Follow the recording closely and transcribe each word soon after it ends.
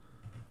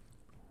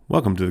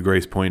Welcome to the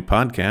Grace Point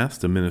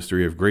Podcast, a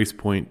ministry of Grace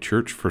Point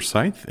Church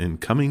Forsyth in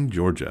Cumming,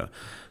 Georgia.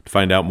 To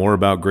find out more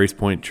about Grace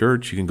Point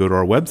Church, you can go to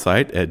our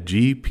website at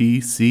gpcga.org.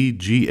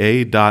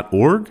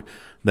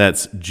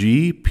 That's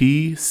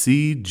gpcga.org.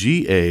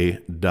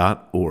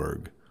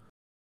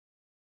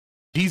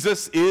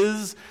 Jesus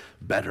is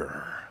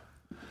better.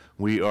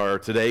 We are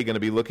today going to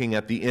be looking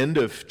at the end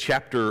of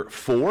chapter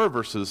 4,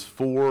 verses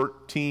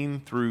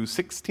 14 through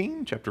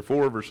 16. Chapter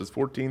 4, verses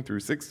 14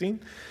 through 16.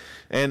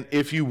 And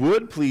if you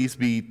would, please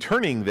be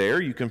turning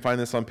there. You can find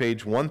this on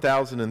page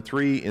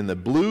 1003 in the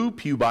blue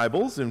pew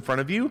Bibles in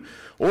front of you.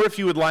 Or if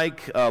you would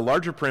like a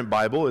larger print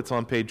Bible, it's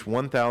on page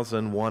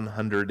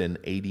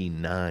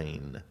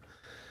 1189.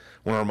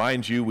 I want to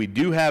remind you, we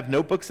do have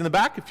notebooks in the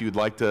back. If you'd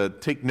like to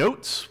take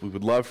notes, we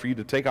would love for you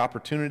to take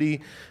opportunity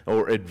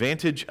or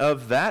advantage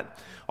of that.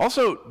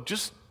 Also,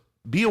 just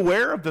be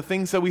aware of the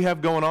things that we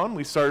have going on.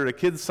 We started a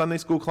kids' Sunday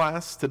school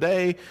class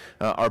today.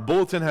 Our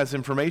bulletin has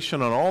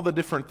information on all the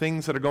different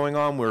things that are going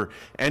on. We're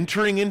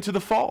entering into the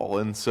fall,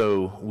 and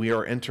so we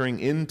are entering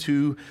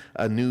into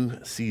a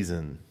new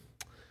season.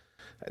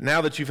 Now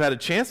that you've had a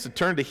chance to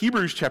turn to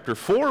Hebrews chapter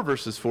 4,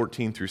 verses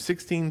 14 through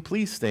 16,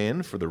 please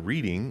stand for the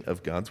reading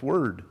of God's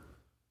Word.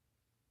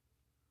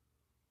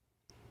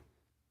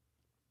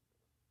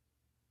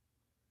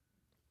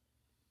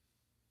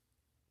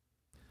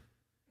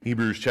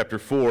 Hebrews chapter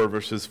 4,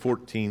 verses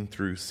 14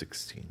 through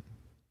 16.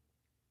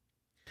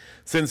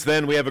 Since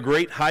then we have a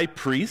great high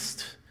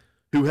priest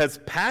who has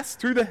passed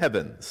through the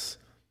heavens,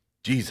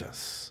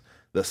 Jesus,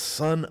 the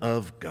Son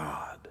of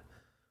God.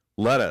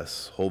 Let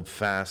us hold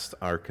fast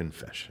our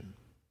confession.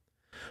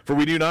 For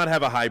we do not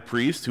have a high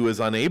priest who is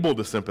unable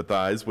to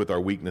sympathize with our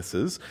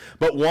weaknesses,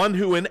 but one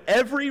who in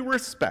every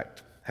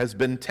respect has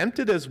been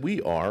tempted as we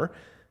are,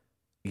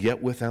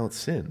 yet without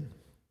sin.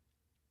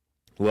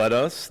 Let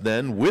us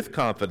then, with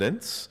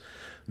confidence,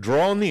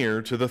 draw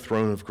near to the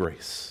throne of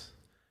grace,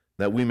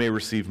 that we may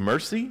receive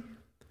mercy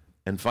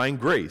and find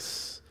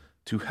grace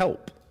to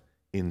help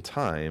in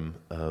time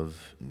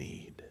of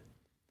need.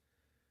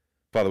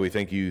 Father, we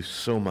thank you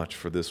so much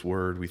for this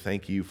word. We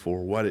thank you for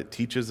what it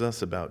teaches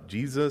us about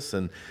Jesus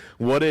and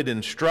what it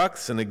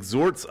instructs and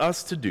exhorts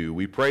us to do.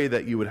 We pray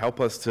that you would help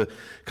us to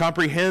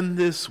comprehend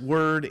this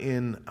word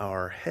in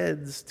our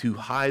heads, to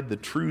hide the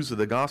truths of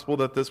the gospel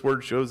that this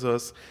word shows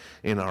us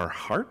in our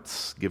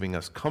hearts, giving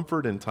us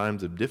comfort in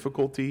times of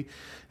difficulty,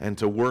 and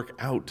to work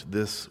out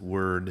this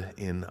word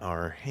in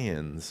our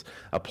hands,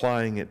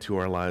 applying it to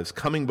our lives,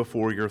 coming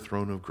before your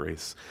throne of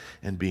grace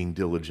and being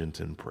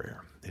diligent in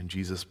prayer. In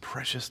Jesus'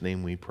 precious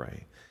name we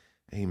pray.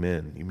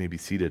 Amen. You may be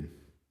seated.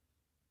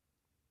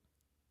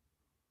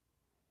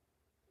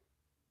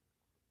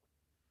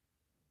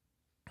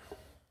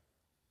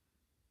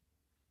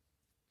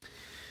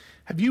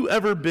 Have you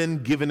ever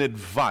been given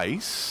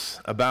advice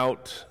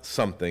about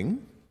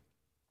something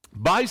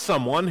by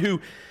someone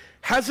who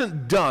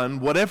hasn't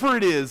done whatever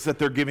it is that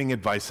they're giving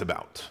advice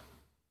about?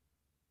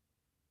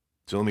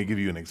 So let me give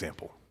you an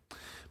example.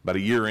 About a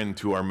year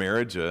into our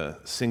marriage, a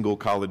single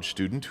college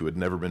student who had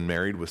never been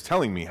married was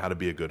telling me how to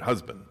be a good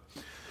husband.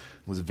 It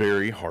was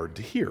very hard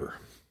to hear.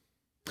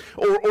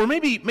 Or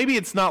maybe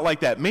it's not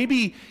like that.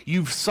 Maybe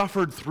you've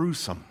suffered through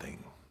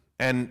something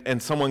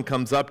and someone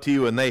comes up to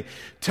you and they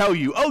tell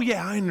you, oh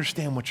yeah, I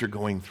understand what you're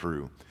going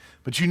through.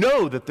 But you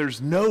know that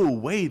there's no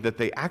way that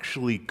they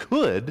actually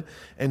could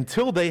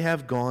until they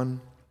have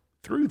gone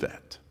through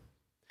that.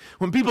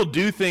 When people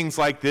do things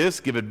like this,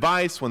 give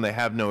advice when they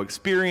have no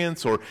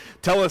experience, or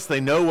tell us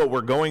they know what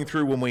we're going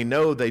through when we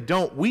know they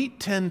don't, we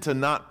tend to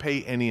not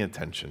pay any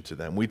attention to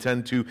them. We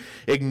tend to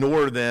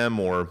ignore them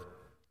or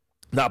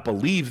not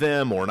believe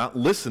them or not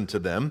listen to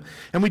them.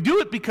 And we do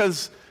it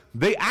because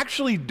they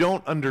actually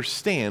don't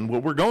understand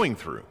what we're going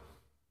through.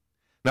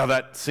 Now,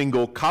 that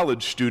single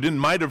college student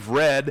might have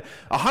read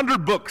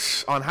 100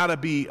 books on how to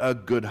be a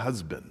good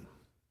husband.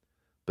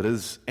 But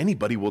as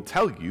anybody will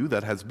tell you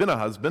that has been a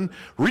husband,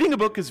 reading a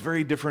book is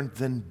very different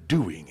than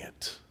doing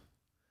it.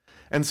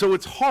 And so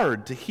it's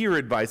hard to hear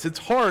advice. It's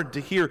hard to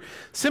hear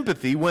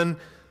sympathy when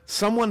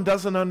someone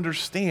doesn't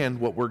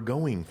understand what we're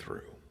going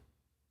through.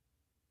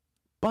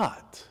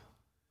 But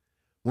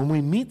when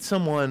we meet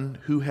someone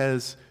who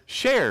has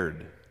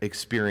shared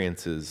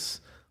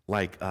experiences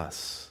like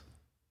us,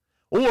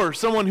 or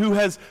someone who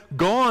has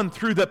gone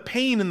through the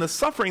pain and the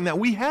suffering that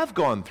we have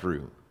gone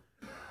through,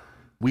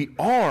 we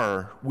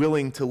are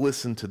willing to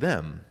listen to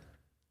them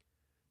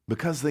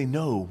because they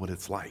know what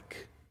it's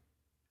like.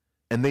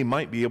 And they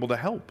might be able to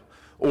help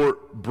or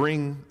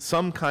bring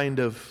some kind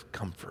of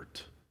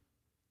comfort.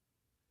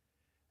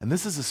 And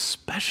this is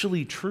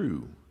especially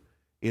true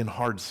in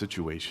hard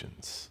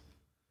situations.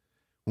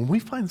 When we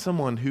find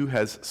someone who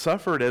has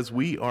suffered as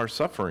we are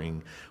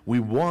suffering, we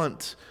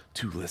want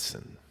to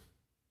listen.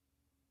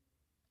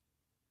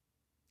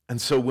 And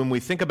so when we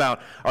think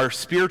about our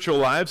spiritual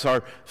lives,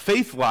 our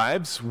faith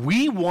lives,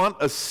 we want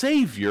a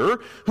Savior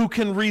who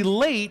can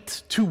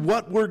relate to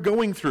what we're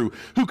going through,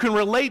 who can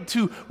relate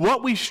to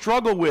what we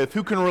struggle with,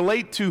 who can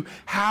relate to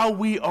how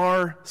we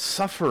are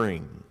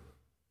suffering.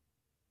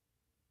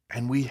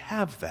 And we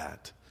have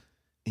that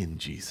in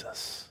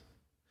Jesus.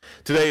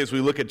 Today, as we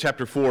look at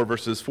chapter 4,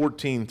 verses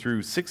 14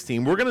 through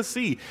 16, we're going to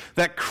see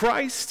that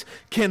Christ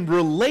can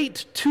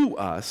relate to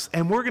us,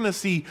 and we're going to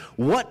see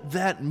what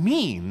that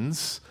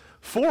means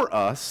for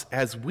us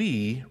as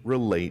we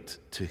relate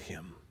to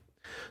him.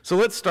 So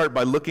let's start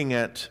by looking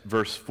at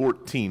verse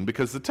 14,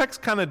 because the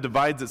text kind of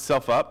divides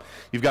itself up.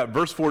 You've got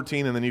verse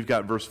 14, and then you've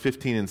got verse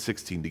 15 and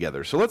 16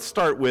 together. So let's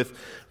start with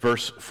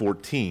verse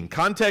 14.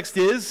 Context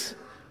is,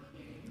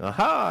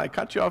 I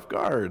caught you off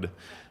guard.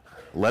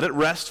 Let it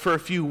rest for a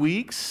few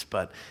weeks,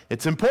 but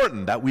it's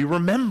important that we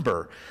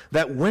remember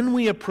that when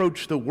we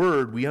approach the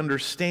Word, we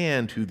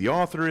understand who the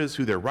author is,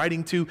 who they're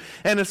writing to,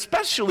 and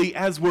especially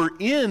as we're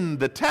in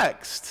the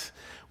text,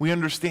 we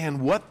understand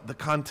what the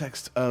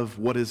context of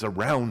what is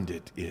around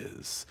it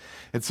is.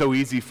 It's so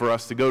easy for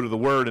us to go to the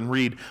Word and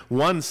read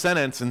one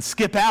sentence and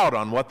skip out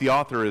on what the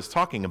author is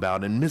talking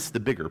about and miss the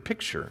bigger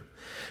picture.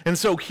 And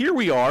so here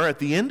we are at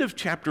the end of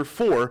chapter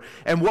 4,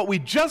 and what we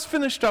just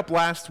finished up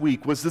last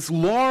week was this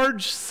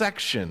large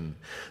section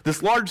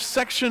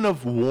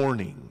of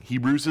warning.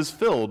 Hebrews is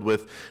filled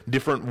with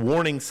different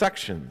warning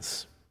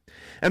sections.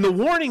 And the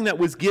warning that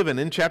was given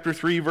in chapter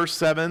 3, verse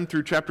 7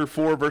 through chapter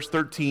 4, verse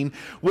 13,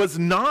 was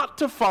not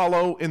to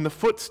follow in the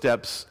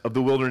footsteps of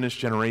the wilderness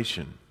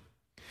generation,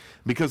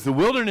 because the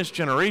wilderness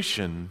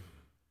generation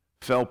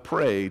fell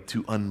prey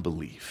to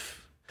unbelief.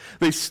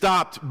 They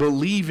stopped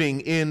believing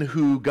in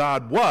who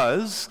God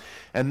was,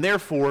 and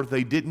therefore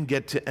they didn't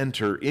get to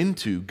enter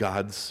into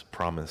God's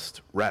promised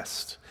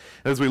rest.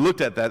 As we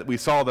looked at that, we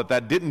saw that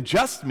that didn't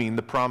just mean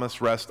the promised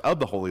rest of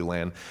the Holy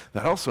Land.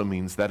 That also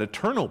means that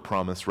eternal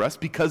promised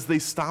rest, because they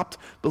stopped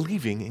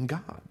believing in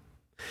God.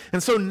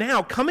 And so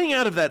now, coming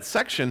out of that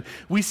section,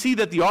 we see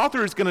that the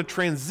author is going to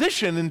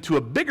transition into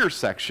a bigger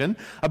section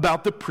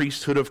about the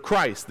priesthood of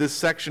Christ. This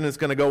section is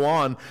going to go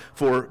on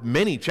for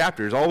many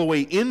chapters, all the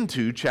way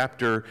into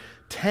chapter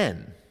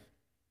 10.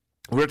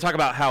 We're going to talk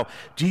about how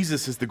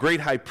Jesus is the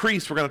great high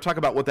priest. We're going to talk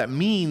about what that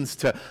means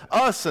to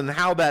us and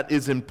how that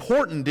is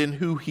important in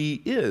who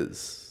he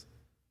is.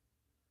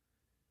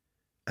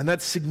 And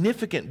that's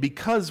significant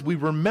because we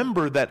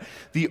remember that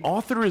the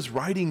author is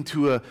writing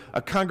to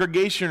a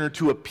congregation or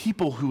to a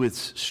people who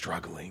is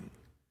struggling,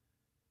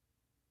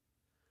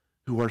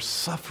 who are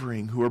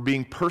suffering, who are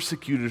being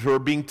persecuted, who are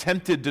being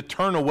tempted to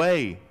turn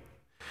away,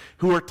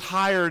 who are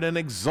tired and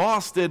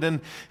exhausted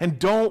and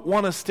don't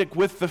want to stick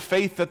with the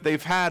faith that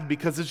they've had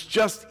because it's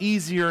just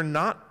easier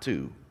not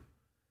to.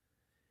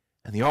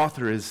 And the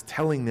author is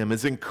telling them,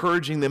 is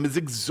encouraging them, is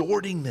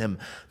exhorting them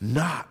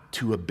not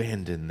to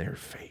abandon their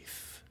faith.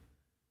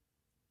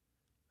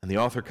 And the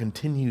author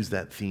continues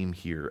that theme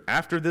here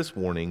after this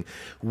warning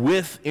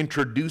with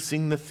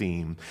introducing the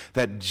theme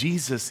that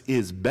Jesus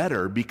is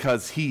better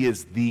because he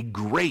is the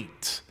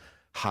great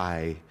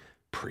high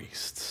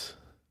priest.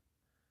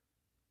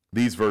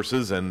 These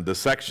verses and the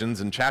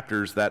sections and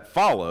chapters that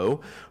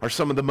follow are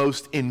some of the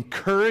most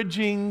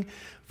encouraging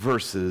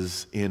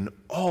verses in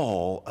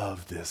all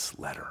of this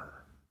letter,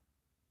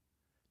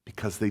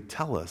 because they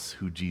tell us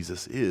who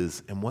Jesus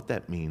is and what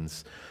that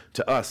means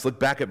to us. Look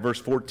back at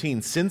verse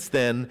 14. Since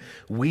then,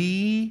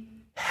 we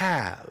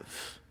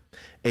have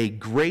a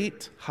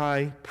great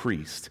high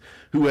priest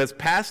who has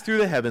passed through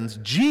the heavens,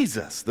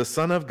 Jesus, the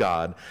Son of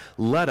God.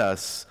 Let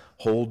us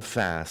hold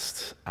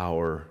fast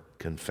our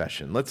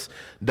confession. Let's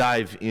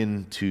dive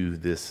into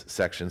this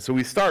section. So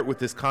we start with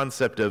this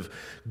concept of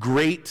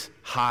great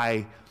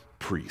high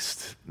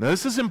priest. Now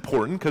this is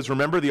important because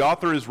remember the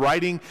author is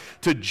writing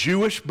to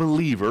Jewish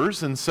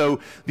believers, and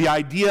so the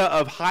idea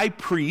of high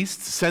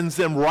priest sends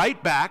them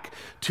right back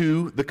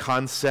to the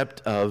concept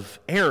of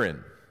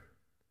Aaron.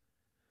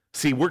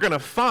 See, we're going to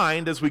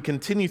find as we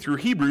continue through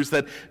Hebrews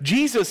that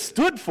Jesus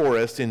stood for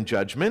us in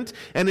judgment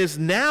and is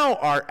now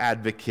our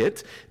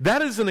advocate.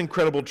 That is an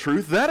incredible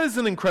truth. That is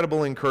an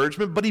incredible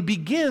encouragement, but he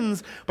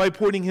begins by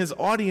pointing his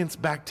audience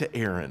back to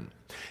Aaron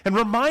and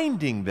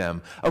reminding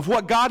them of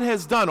what God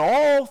has done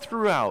all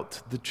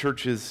throughout the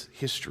church's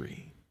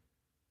history.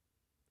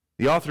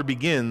 The author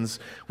begins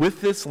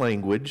with this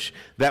language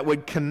that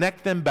would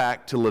connect them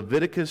back to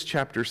Leviticus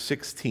chapter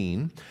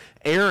 16,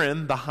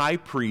 Aaron the high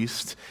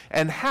priest,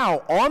 and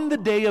how on the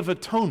Day of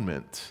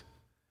Atonement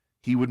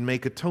he would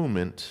make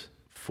atonement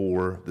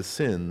for the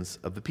sins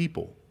of the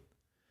people.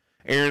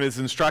 Aaron is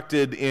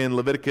instructed in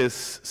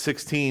Leviticus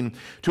 16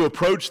 to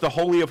approach the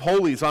Holy of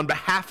Holies on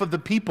behalf of the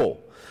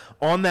people.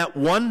 On that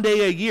one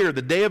day a year,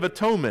 the Day of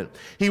Atonement,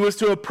 he was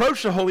to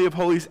approach the Holy of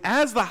Holies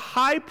as the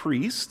high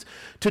priest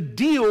to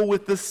deal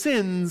with the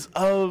sins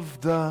of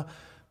the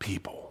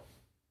people.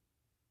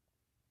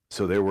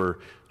 So there were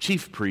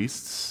chief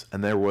priests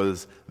and there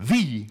was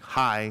the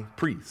high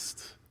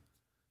priest.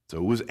 So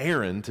it was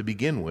Aaron to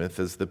begin with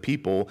as the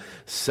people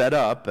set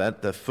up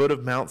at the foot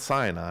of Mount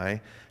Sinai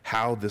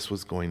how this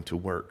was going to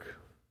work.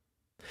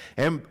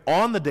 And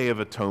on the Day of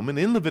Atonement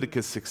in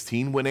Leviticus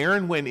 16, when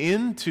Aaron went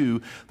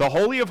into the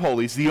Holy of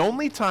Holies, the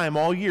only time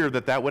all year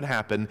that would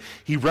happen,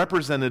 he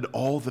represented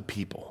all the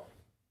people.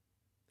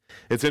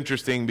 It's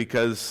interesting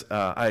because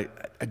I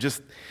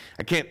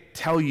can't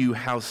tell you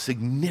how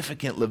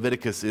significant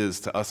Leviticus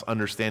is to us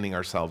understanding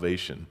our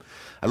salvation.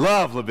 I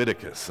love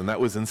Leviticus, and that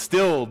was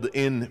instilled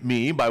in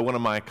me by one of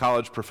my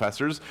college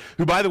professors,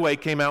 who, by the way,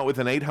 came out with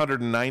an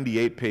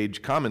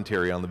 898-page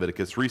commentary on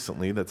Leviticus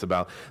recently that's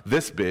about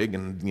this big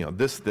and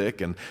this thick,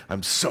 and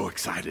I'm so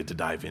excited to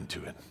dive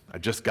into it. I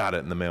just got it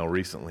in the mail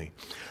recently.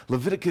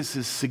 Leviticus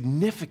is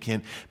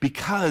significant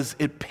because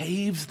it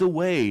paves the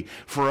way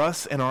for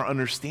us and our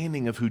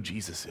understanding of who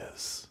Jesus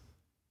is.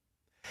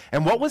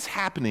 And what was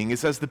happening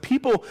is as the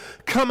people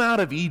come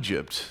out of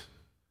Egypt,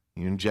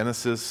 in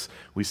Genesis,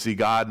 we see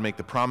God make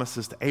the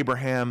promises to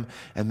Abraham,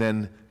 and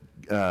then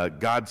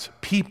God's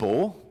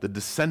people, the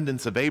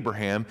descendants of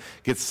Abraham,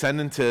 get sent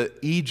into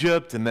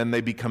Egypt, and then they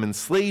become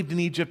enslaved in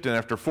Egypt, and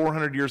after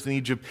 400 years in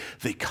Egypt,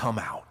 they come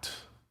out.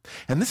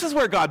 And this is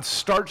where God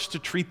starts to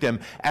treat them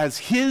as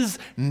his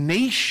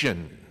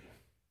nation.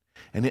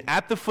 And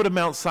at the foot of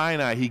Mount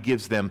Sinai, he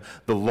gives them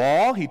the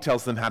law, he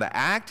tells them how to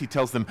act, he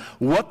tells them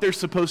what they're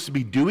supposed to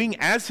be doing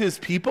as his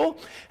people,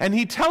 and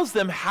he tells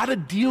them how to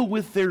deal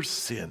with their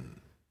sin.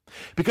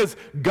 Because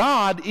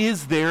God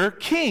is their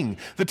king.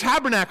 The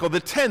tabernacle, the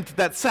tent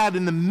that sat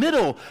in the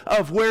middle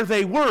of where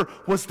they were,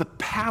 was the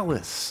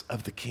palace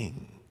of the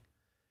king.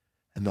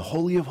 And the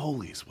Holy of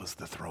Holies was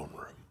the throne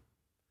room.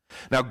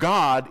 Now,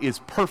 God is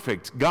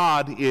perfect.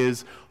 God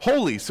is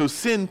holy, so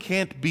sin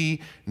can't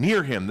be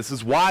near him. This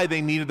is why they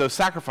needed those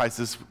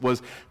sacrifices,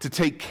 was to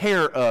take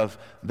care of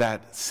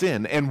that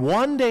sin. And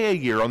one day a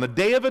year, on the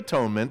Day of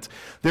Atonement,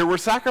 there were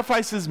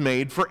sacrifices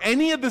made for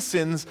any of the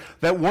sins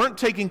that weren't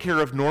taken care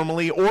of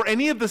normally, or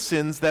any of the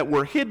sins that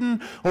were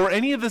hidden, or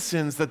any of the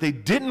sins that they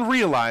didn't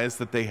realize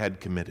that they had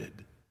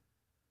committed.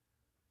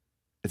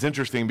 It's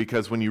interesting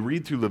because when you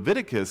read through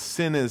Leviticus,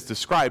 sin is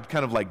described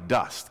kind of like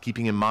dust,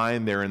 keeping in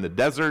mind they're in the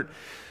desert.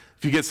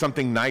 If you get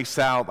something nice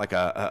out, like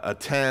a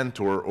tent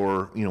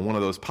or one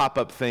of those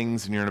pop-up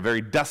things, and you're in a very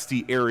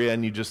dusty area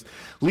and you just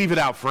leave it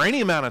out for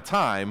any amount of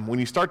time, when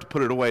you start to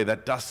put it away,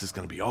 that dust is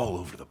going to be all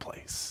over the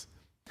place.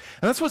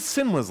 And that's what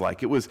sin was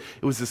like. It was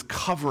this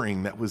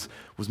covering that was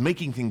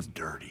making things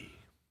dirty.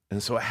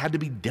 And so it had to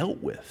be dealt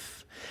with.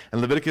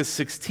 And Leviticus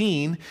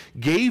 16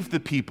 gave the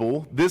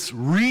people this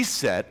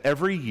reset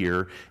every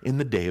year in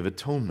the Day of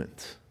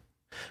Atonement.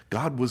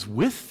 God was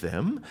with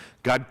them.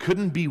 God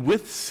couldn't be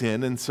with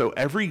sin, and so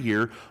every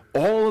year,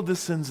 all of the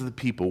sins of the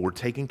people were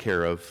taken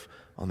care of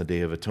on the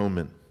Day of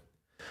Atonement.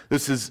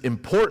 This is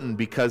important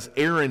because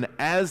Aaron,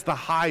 as the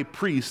high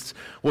priest,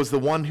 was the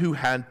one who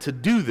had to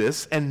do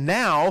this. And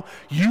now,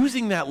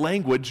 using that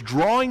language,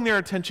 drawing their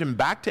attention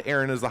back to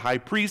Aaron as the high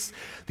priest,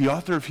 the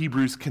author of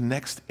Hebrews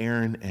connects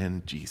Aaron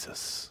and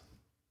Jesus.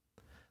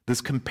 This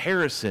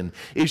comparison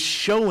is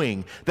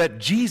showing that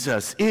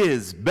Jesus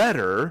is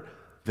better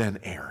than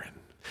Aaron.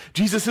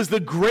 Jesus is the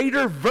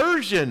greater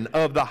version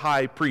of the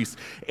high priest.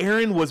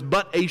 Aaron was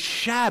but a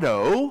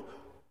shadow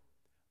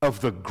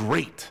of the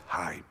great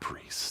high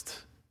priest.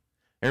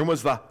 Aaron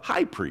was the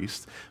high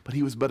priest, but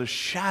he was but a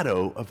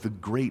shadow of the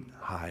great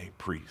high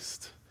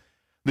priest.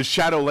 The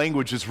shadow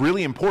language is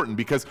really important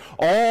because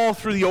all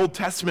through the Old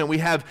Testament we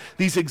have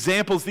these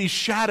examples, these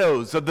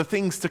shadows of the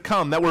things to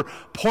come that were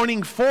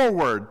pointing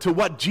forward to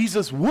what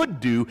Jesus would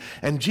do,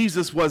 and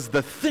Jesus was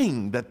the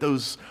thing that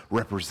those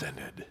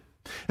represented.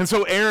 And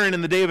so Aaron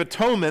in the Day of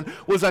Atonement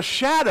was a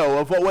shadow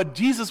of what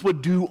Jesus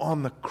would do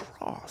on the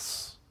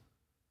cross.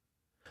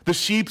 The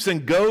sheep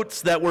and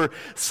goats that were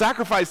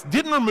sacrificed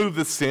didn't remove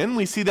the sin.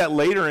 We see that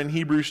later in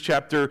Hebrews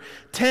chapter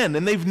 10,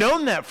 and they've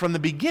known that from the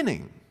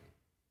beginning.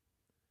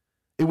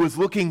 It was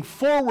looking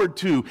forward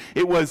to,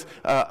 it was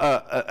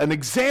an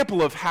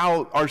example of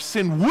how our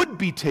sin would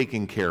be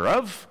taken care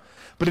of,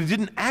 but it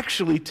didn't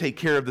actually take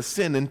care of the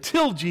sin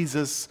until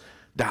Jesus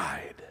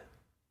died.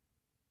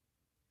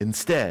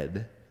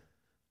 Instead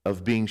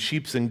of being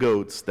sheep and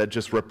goats that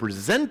just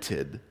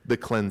represented the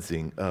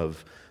cleansing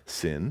of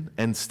sin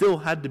and still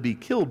had to be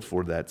killed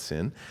for that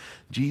sin,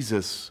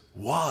 Jesus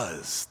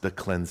was the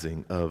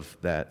cleansing of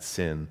that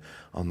sin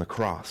on the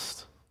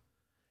cross.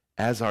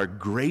 As our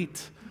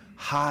great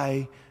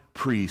high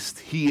priest,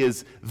 he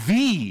is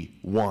the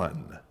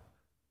one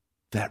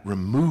that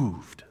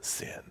removed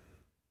sin.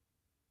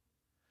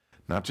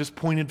 Not just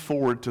pointed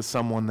forward to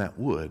someone that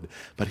would,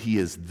 but he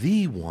is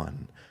the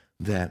one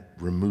that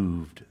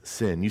removed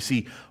sin. You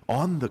see,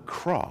 on the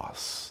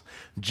cross,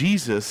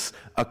 Jesus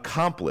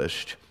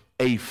accomplished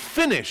a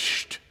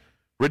finished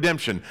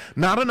redemption.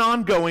 Not an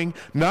ongoing,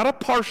 not a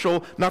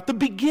partial, not the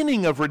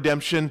beginning of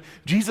redemption.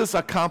 Jesus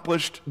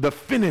accomplished the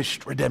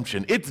finished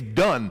redemption. It's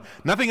done.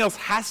 Nothing else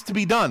has to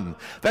be done.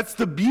 That's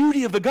the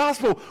beauty of the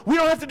gospel. We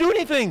don't have to do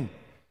anything.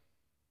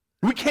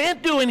 We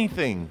can't do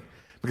anything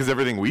because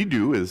everything we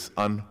do is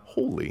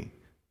unholy.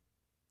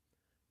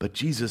 But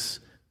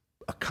Jesus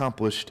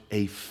accomplished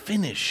a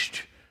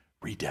finished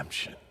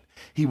redemption.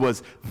 He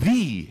was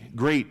the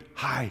great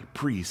high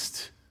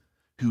priest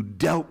who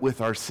dealt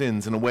with our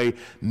sins in a way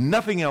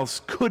nothing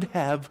else could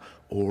have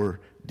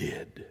or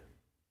did.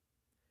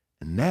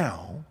 And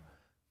now,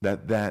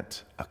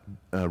 that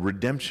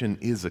redemption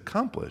is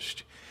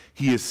accomplished.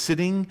 He is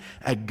sitting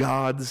at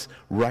God's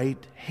right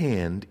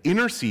hand,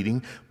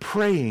 interceding,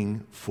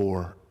 praying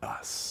for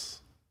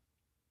us.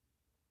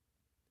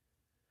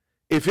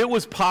 If it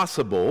was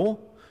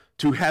possible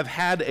to have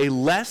had a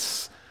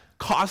less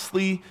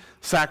costly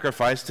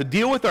sacrifice to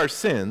deal with our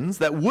sins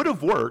that would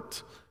have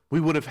worked, we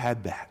would have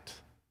had that.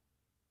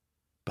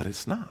 But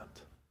it's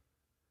not.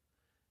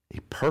 A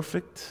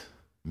perfect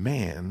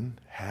man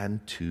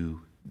had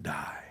to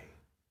die.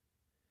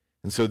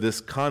 And so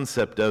this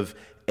concept of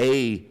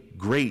a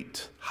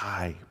great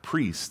high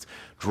priest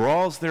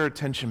draws their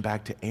attention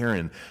back to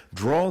Aaron,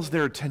 draws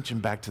their attention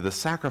back to the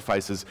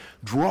sacrifices,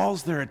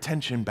 draws their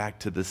attention back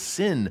to the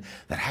sin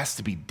that has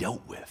to be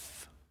dealt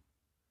with.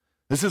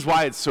 This is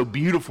why it's so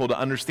beautiful to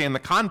understand the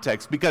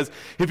context, because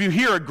if you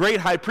hear a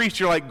great high priest,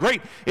 you're like,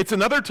 great, it's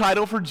another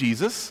title for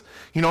Jesus.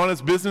 You know, on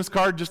his business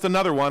card, just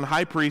another one,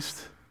 high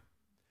priest.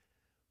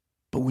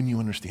 But when you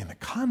understand the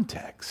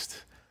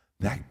context,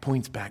 that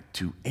points back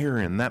to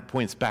Aaron, that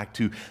points back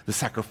to the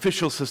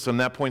sacrificial system,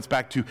 that points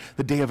back to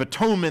the Day of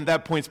Atonement,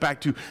 that points back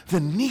to the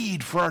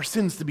need for our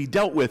sins to be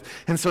dealt with.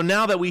 And so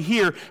now that we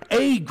hear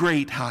a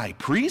great high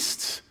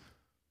priest,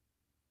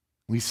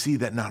 we see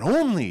that not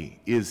only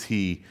is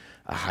he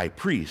a high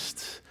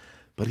priest,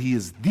 but he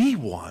is the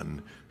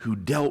one who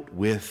dealt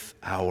with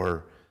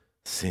our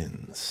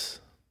sins.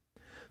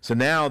 So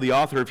now the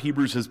author of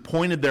Hebrews has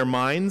pointed their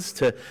minds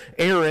to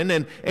Aaron,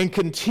 and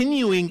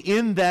continuing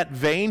in that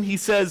vein, he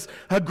says,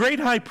 a great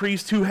high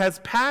priest who has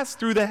passed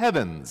through the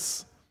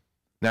heavens.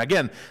 Now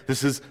again,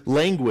 this is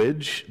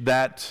language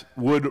that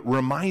would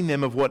remind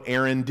them of what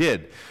Aaron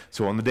did.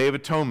 So on the Day of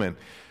Atonement,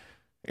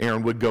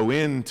 Aaron would go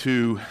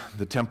into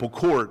the temple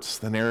courts,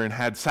 then Aaron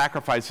had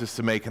sacrifices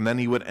to make, and then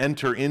he would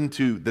enter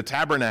into the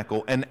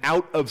tabernacle and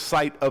out of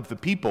sight of the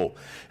people.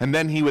 And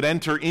then he would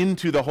enter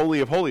into the Holy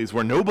of Holies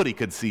where nobody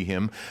could see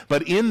him.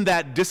 But in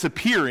that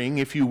disappearing,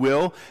 if you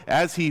will,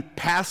 as he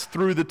passed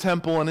through the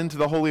temple and into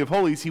the Holy of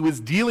Holies, he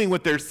was dealing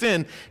with their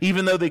sin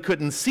even though they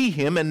couldn't see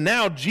him. And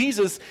now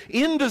Jesus,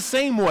 in the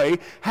same way,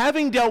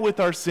 having dealt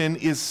with our sin,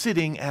 is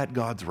sitting at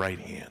God's right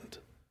hand.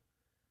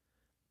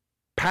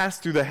 Pass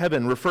through the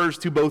heaven refers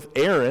to both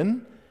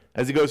Aaron,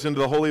 as he goes into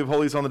the Holy of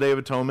Holies on the Day of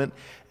Atonement,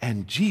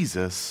 and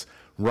Jesus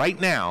right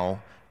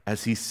now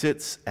as he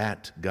sits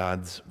at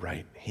God's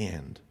right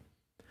hand.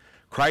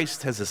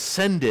 Christ has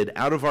ascended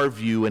out of our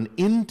view and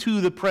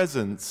into the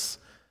presence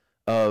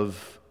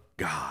of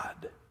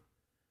God.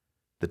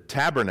 The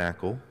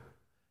tabernacle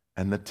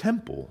and the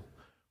temple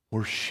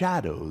were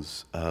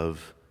shadows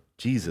of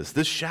Jesus.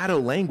 This shadow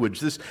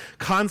language, this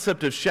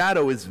concept of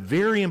shadow is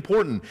very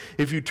important.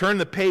 If you turn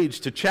the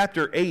page to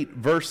chapter 8,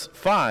 verse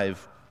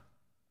 5,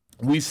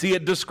 we see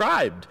it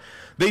described.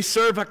 They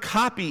serve a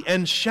copy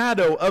and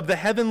shadow of the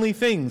heavenly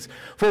things.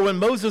 For when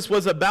Moses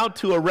was about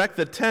to erect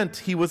the tent,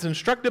 he was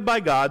instructed by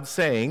God,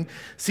 saying,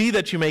 see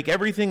that you make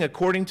everything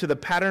according to the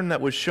pattern that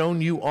was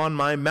shown you on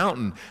my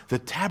mountain. The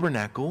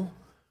tabernacle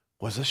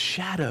was a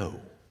shadow.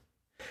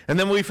 And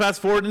then we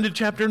fast forward into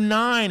chapter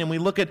 9 and we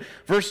look at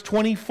verse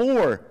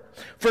 24.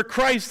 For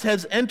Christ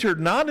has entered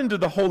not into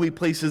the holy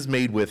places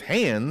made with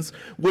hands,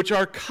 which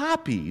are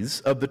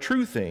copies of the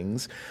true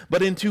things,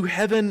 but into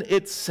heaven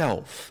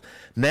itself,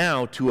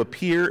 now to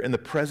appear in the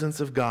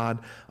presence of God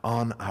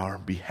on our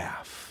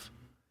behalf.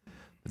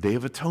 The Day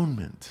of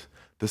Atonement,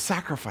 the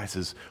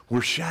sacrifices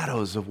were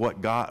shadows of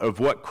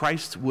what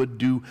Christ would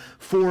do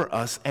for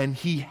us, and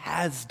he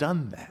has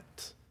done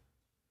that.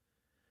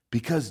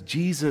 Because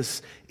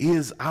Jesus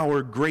is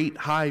our great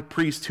high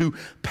priest who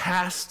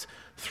passed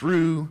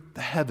through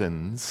the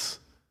heavens,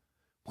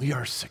 we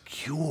are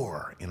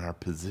secure in our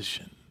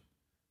position.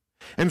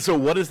 And so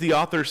what does the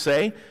author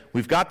say?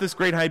 We've got this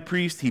great high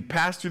priest. He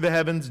passed through the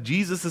heavens.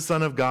 Jesus, the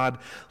Son of God.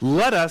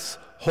 Let us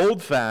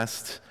hold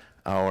fast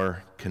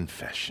our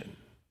confession.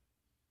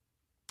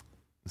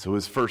 So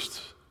his first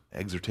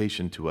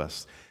exhortation to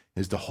us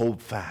is to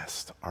hold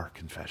fast our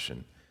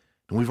confession.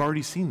 And we've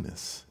already seen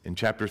this in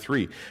chapter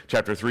 3.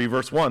 Chapter 3,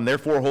 verse 1,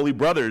 therefore, holy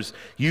brothers,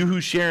 you who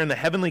share in the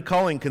heavenly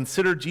calling,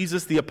 consider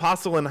Jesus the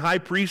apostle and high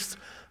priest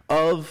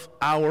of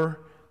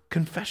our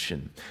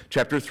confession.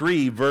 Chapter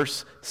 3,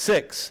 verse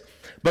 6,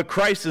 but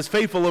Christ is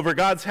faithful over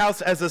God's house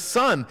as a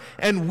son,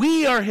 and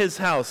we are his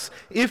house,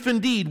 if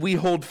indeed we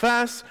hold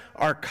fast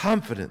our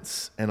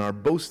confidence and our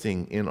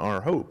boasting in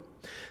our hope.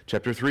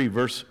 Chapter 3,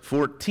 verse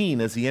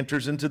 14, as he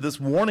enters into this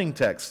warning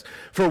text.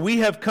 For we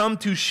have come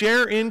to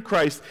share in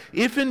Christ,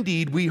 if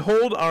indeed we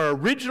hold our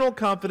original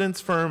confidence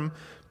firm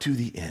to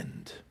the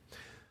end.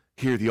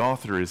 Here the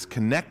author is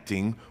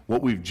connecting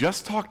what we've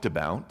just talked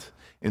about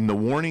in the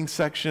warning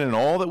section and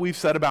all that we've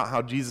said about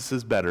how Jesus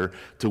is better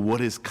to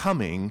what is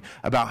coming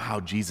about how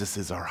Jesus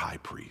is our high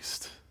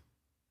priest.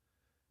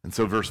 And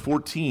so verse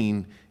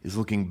 14 is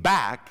looking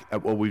back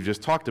at what we've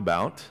just talked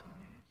about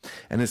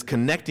and is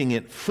connecting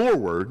it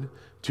forward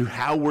to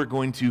how we're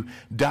going to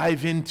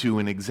dive into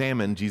and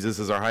examine Jesus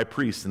as our high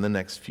priest in the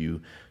next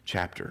few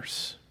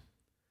chapters.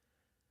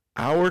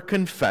 Our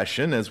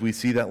confession, as we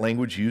see that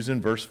language used in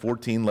verse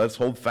 14, let's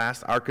hold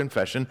fast our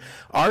confession.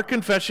 Our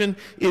confession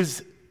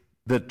is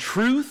the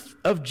truth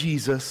of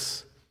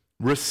Jesus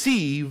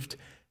received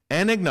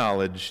and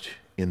acknowledged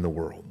in the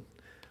world.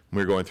 When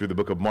we were going through the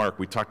book of Mark,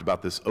 we talked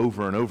about this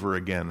over and over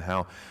again,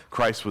 how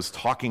Christ was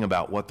talking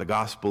about what the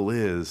gospel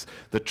is,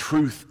 the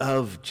truth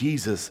of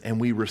Jesus, and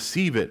we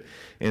receive it.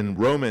 In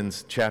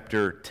Romans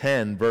chapter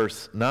 10,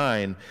 verse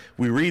 9,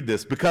 we read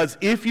this, because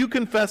if you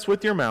confess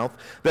with your mouth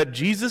that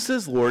Jesus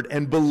is Lord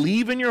and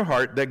believe in your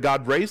heart that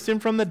God raised him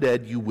from the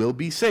dead, you will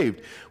be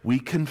saved. We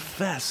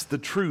confess the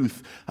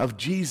truth of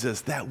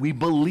Jesus that we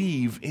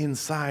believe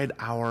inside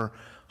our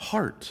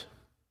heart.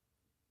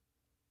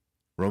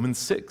 Romans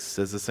 6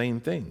 says the same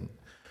thing.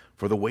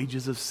 For the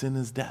wages of sin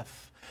is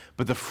death,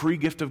 but the free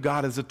gift of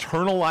God is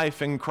eternal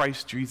life in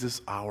Christ Jesus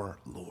our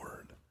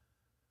Lord.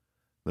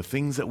 The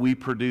things that we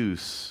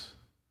produce,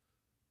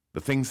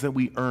 the things that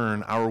we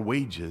earn, our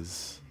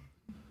wages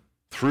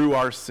through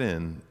our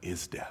sin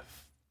is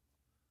death.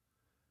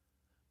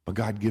 But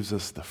God gives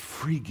us the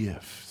free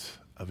gift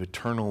of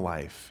eternal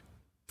life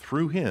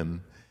through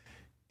him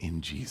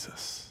in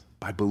Jesus.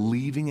 By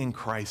believing in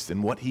Christ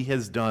and what he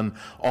has done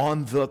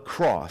on the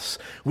cross,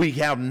 we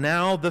have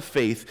now the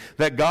faith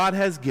that God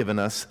has given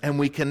us, and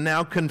we can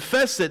now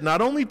confess it not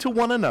only to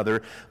one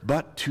another,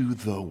 but to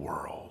the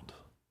world.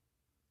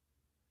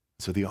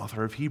 So the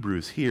author of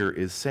Hebrews here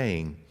is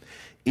saying,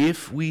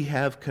 if we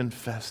have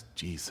confessed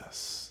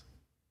Jesus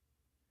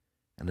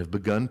and have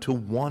begun to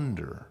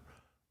wander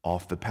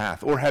off the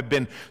path, or have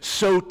been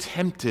so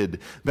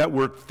tempted that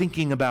we're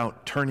thinking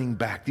about turning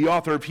back, the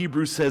author of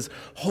Hebrews says,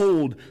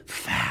 hold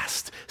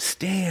fast,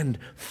 stand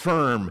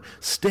firm,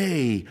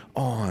 stay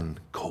on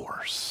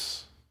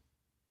course.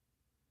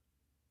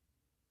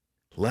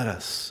 Let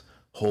us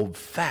hold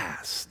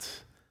fast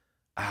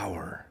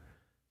our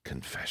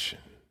confession.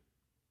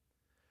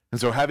 And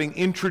so, having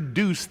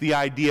introduced the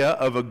idea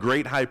of a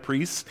great high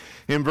priest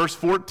in verse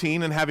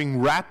 14, and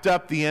having wrapped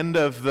up the end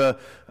of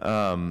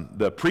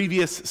the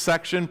previous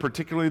section,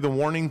 particularly the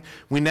warning,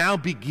 we now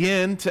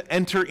begin to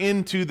enter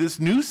into this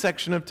new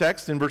section of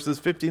text in verses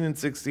 15 and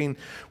 16,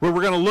 where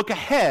we're going to look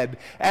ahead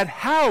at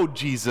how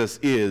Jesus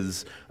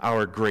is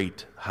our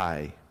great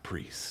high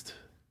priest.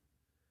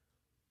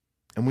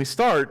 And we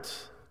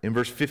start in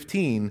verse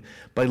 15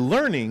 by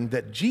learning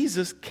that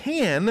Jesus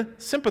can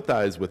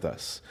sympathize with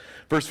us.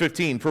 Verse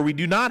 15, for we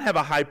do not have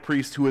a high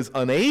priest who is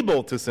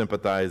unable to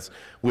sympathize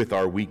with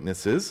our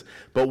weaknesses,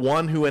 but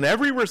one who in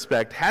every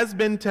respect has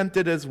been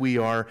tempted as we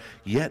are,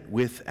 yet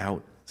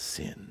without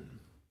sin.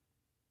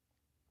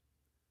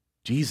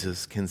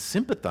 Jesus can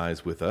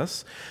sympathize with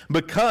us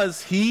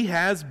because he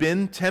has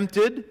been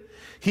tempted,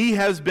 he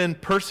has been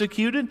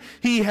persecuted,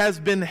 he has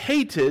been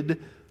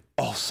hated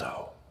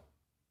also.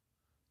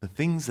 The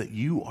things that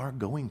you are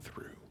going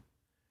through,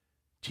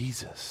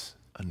 Jesus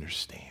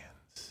understands.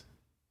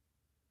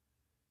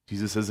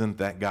 Jesus isn't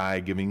that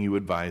guy giving you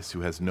advice who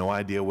has no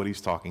idea what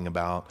he's talking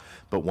about,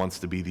 but wants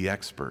to be the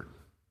expert.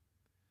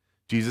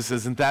 Jesus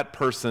isn't that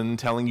person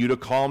telling you to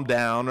calm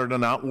down or to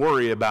not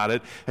worry about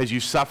it as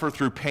you suffer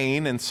through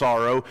pain and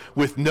sorrow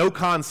with no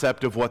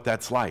concept of what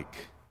that's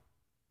like.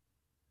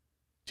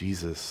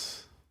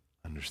 Jesus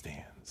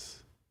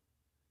understands.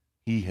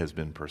 He has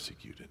been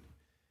persecuted.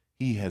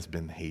 He has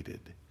been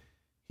hated.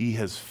 He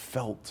has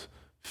felt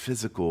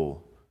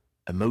physical,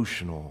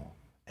 emotional,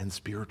 and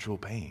spiritual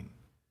pain.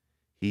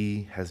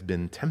 He has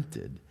been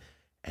tempted,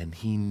 and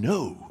he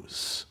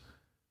knows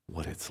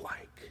what it's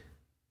like.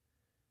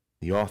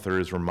 The author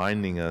is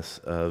reminding us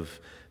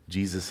of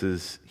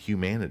Jesus'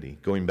 humanity.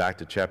 Going back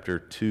to chapter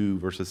 2,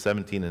 verses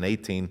 17 and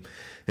 18,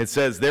 it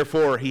says,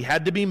 therefore, he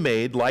had to be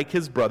made like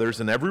his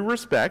brothers in every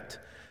respect,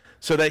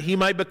 so that he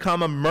might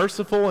become a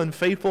merciful and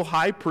faithful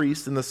high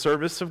priest in the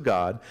service of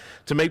God,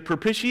 to make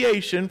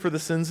propitiation for the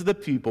sins of the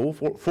people.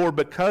 For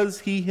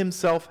because he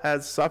himself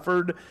has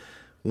suffered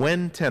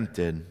when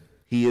tempted,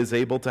 he is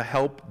able to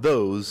help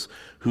those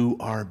who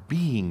are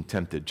being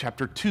tempted.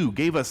 Chapter 2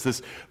 gave us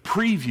this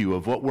preview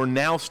of what we're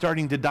now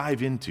starting to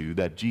dive into,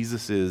 that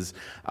Jesus is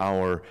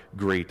our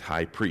great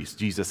high priest.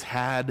 Jesus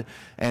had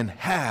and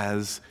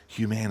has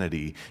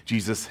humanity.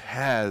 Jesus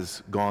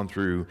has gone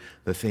through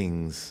the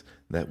things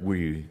that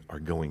we are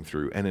going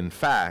through. And in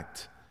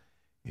fact,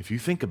 if you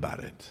think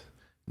about it,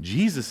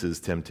 Jesus'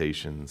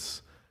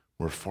 temptations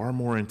were far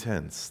more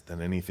intense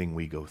than anything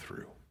we go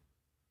through.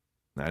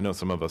 Now, I know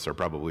some of us are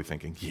probably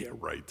thinking, yeah,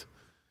 right.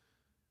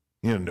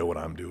 You don't know what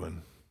I'm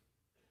doing.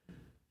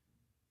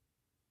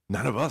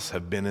 None of us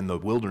have been in the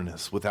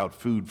wilderness without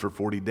food for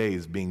 40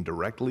 days, being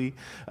directly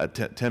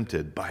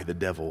tempted by the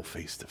devil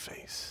face to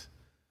face.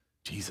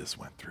 Jesus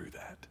went through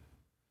that.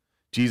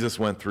 Jesus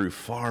went through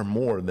far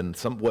more than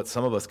what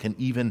some of us can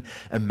even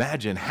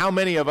imagine. How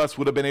many of us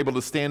would have been able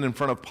to stand in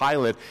front of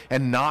Pilate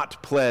and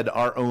not pled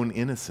our own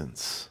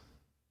innocence,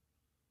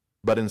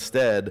 but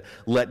instead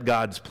let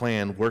God's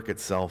plan work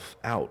itself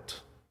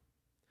out?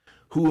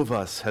 Who of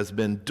us has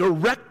been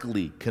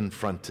directly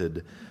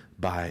confronted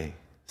by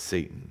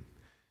Satan?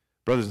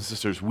 Brothers and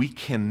sisters, we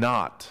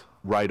cannot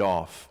write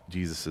off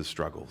Jesus'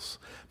 struggles,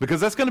 because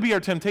that's going to be our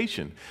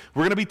temptation.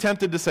 We're going to be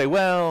tempted to say,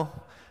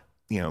 well,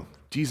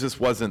 Jesus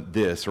wasn't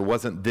this or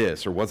wasn't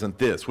this or wasn't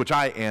this, which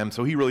I am,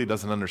 so he really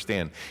doesn't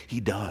understand. He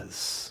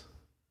does.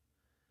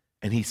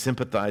 And he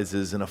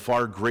sympathizes in a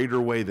far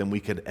greater way than we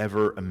could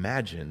ever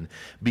imagine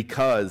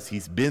because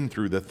he's been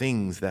through the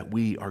things that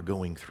we are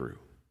going through.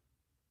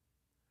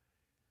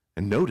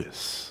 And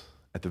notice,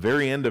 at the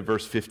very end of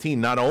verse 15,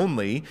 not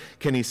only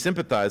can he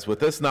sympathize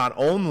with us, not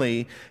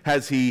only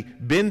has he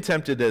been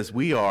tempted as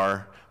we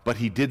are, but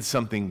he did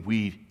something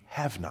we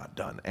have not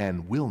done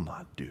and will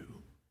not do.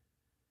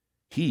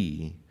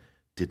 He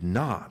did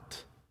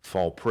not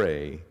fall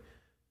prey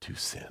to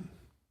sin.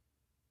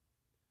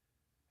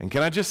 And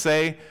can I just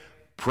say,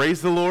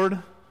 praise the Lord?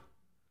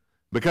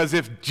 Because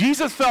if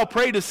Jesus fell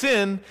prey to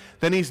sin,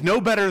 then he's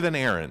no better than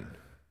Aaron.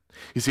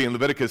 You see, in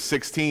Leviticus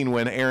 16,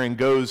 when Aaron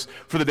goes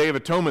for the Day of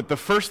Atonement, the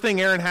first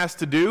thing Aaron has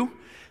to do,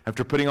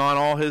 after putting on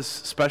all his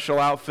special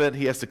outfit,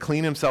 he has to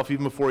clean himself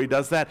even before he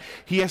does that.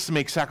 He has to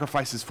make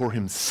sacrifices for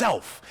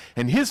himself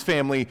and his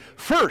family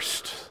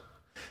first,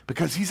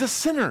 because he's a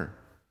sinner,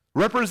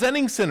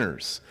 representing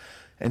sinners.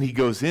 And he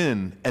goes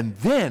in and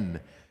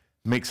then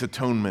makes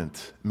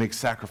atonement, makes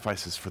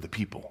sacrifices for the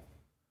people.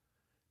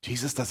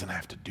 Jesus doesn't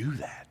have to do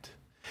that.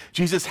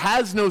 Jesus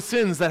has no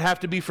sins that have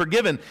to be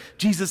forgiven.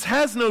 Jesus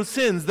has no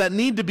sins that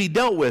need to be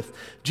dealt with.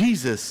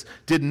 Jesus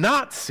did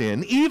not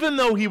sin, even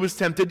though he was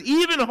tempted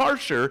even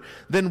harsher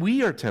than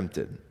we are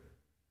tempted.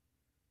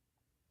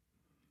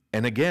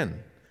 And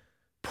again,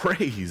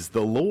 praise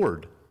the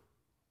Lord.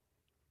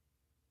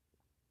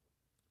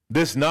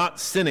 This not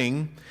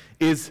sinning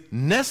is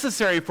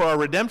necessary for our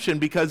redemption,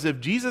 because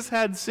if Jesus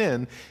had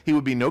sinned, he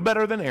would be no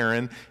better than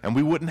Aaron, and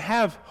we wouldn't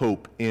have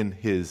hope in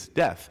his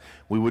death.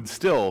 We would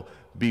still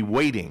be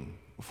waiting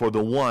for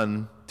the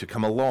one to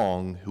come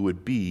along who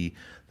would be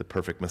the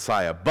perfect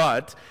Messiah.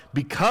 But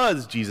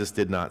because Jesus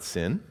did not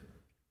sin,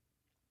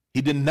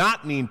 he did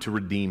not need to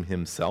redeem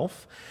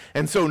himself,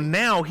 and so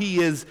now he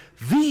is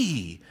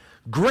the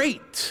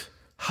great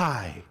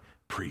high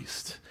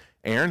priest.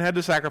 Aaron had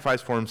to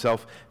sacrifice for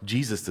himself.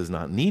 Jesus does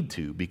not need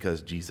to,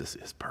 because Jesus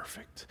is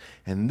perfect.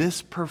 And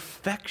this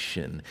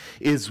perfection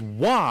is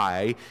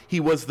why he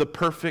was the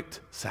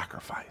perfect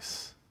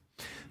sacrifice.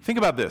 Think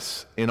about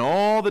this. In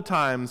all the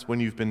times when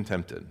you've been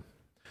tempted.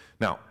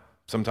 Now,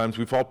 sometimes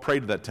we fall prey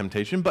to that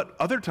temptation, but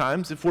other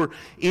times, if we're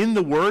in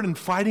the Word and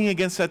fighting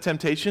against that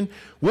temptation,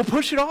 we'll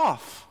push it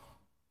off.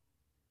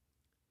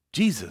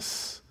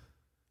 Jesus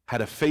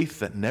had a faith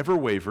that never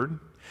wavered,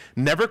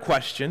 never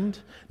questioned,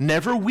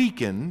 never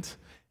weakened,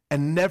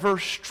 and never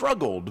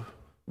struggled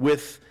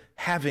with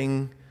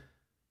having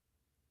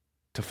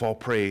to fall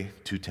prey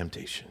to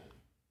temptation.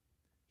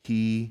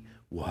 He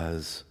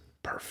was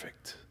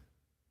perfect.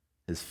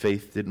 His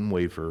faith didn't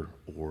waver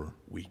or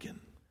weaken.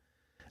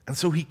 And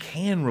so he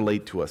can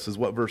relate to us, is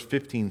what verse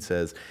 15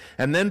 says.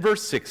 And then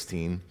verse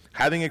 16,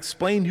 having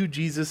explained who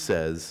Jesus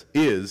says,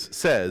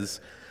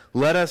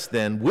 let us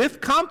then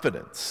with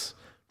confidence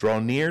draw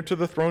near to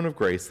the throne of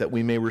grace, that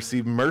we may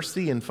receive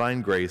mercy and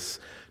find grace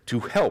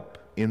to help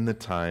in the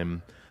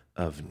time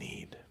of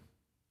need.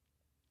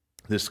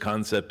 This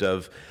concept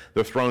of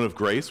the throne of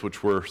grace,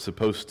 which we're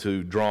supposed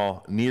to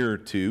draw near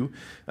to,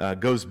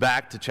 goes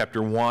back to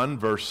chapter 1,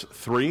 verse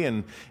 3,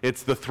 and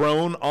it's the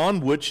throne on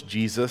which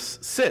Jesus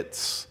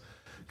sits.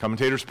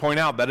 Commentators point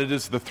out that it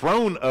is the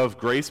throne of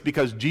grace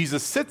because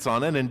Jesus sits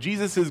on it, and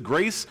Jesus is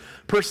grace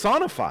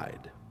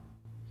personified.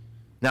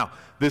 Now,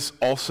 this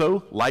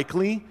also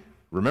likely,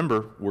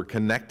 remember, we're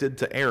connected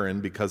to Aaron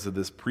because of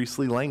this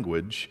priestly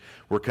language.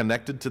 We're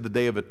connected to the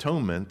Day of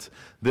Atonement.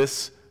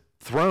 This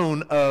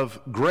throne of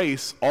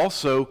grace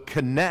also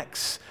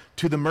connects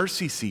to the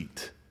mercy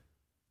seat.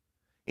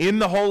 In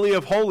the Holy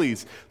of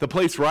Holies, the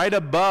place right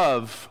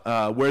above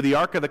where the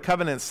Ark of the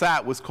Covenant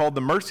sat was called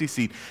the mercy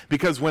seat,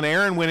 because when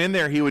Aaron went in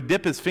there, he would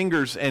dip his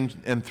fingers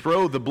and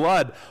throw the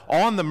blood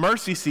on the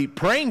mercy seat,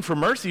 praying for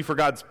mercy for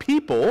God's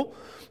people.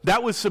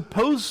 That was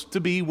supposed to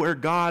be where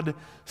God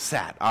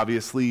sat.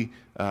 Obviously,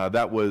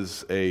 that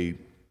was a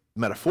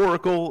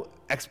metaphorical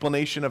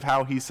explanation of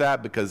how he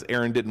sat, because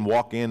Aaron didn't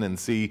walk in and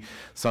see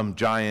some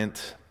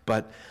giant,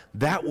 but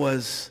that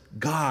was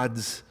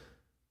God's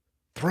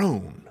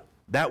throne.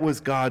 That was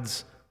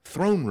God's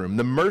throne room.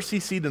 The mercy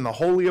seat in the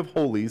Holy of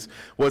Holies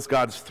was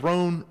God's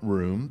throne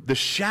room, the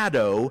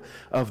shadow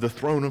of the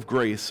throne of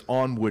grace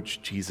on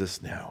which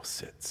Jesus now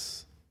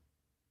sits.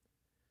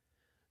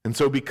 And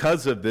so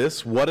because of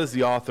this, what does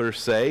the author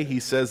say?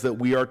 He says that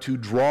we are to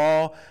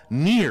draw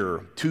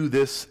near to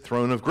this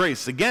throne of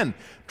grace. Again,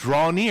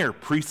 draw near,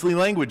 priestly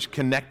language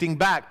connecting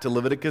back to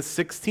Leviticus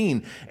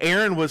 16.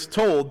 Aaron was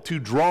told to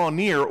draw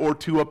near or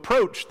to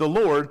approach the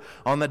Lord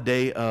on the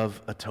Day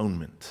of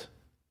Atonement.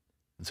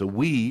 And so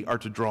we are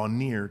to draw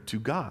near to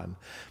God.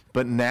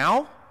 But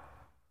now,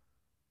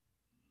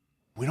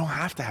 we don't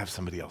have to have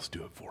somebody else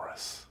do it for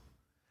us.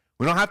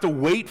 We don't have to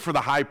wait for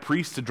the high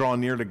priest to draw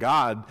near to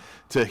God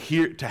to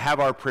have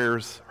our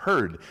prayers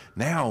heard.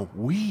 Now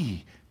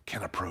we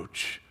can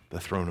approach the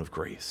throne of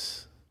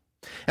grace.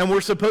 And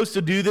we're supposed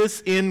to do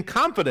this in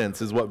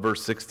confidence, is what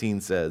verse 16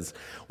 says.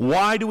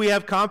 Why do we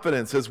have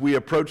confidence as we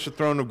approach the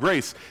throne of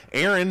grace?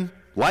 Aaron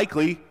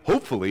likely,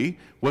 hopefully,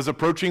 was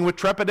approaching with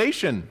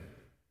trepidation,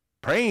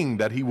 praying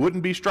that he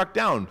wouldn't be struck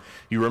down.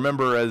 You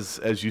remember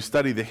as you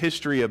study the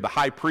history of the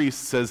high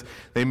priests, as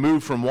they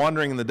moved from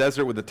wandering in the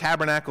desert with the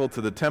tabernacle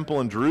to the temple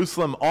in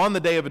Jerusalem on the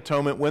Day of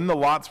Atonement, when the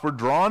lots were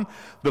drawn,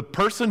 the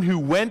person who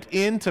went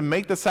in to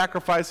make the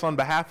sacrifice on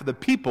behalf of the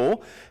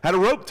people had a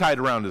rope tied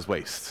around his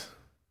waist.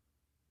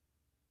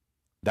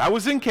 That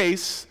was in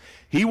case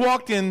he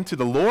walked into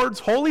the Lord's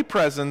holy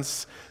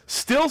presence,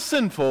 still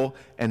sinful,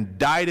 and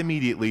died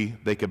immediately.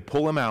 They could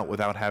pull him out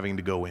without having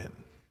to go in.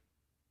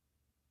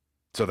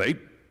 So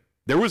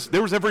there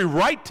was every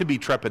right to be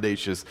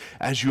trepidatious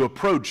as you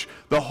approach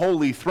the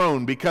holy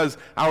throne, because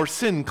our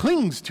sin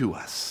clings to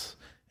us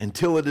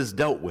until it is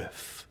dealt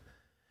with.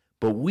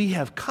 But we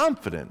have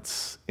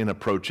confidence in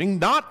approaching,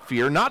 not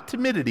fear, not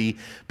timidity,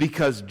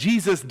 because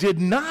Jesus did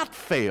not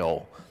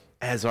fail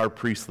as our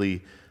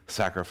priestly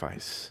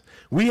sacrifice.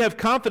 We have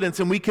confidence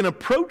and we can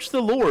approach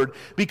the Lord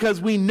because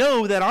we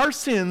know that our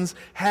sins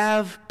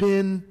have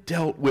been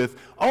dealt with.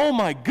 Oh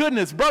my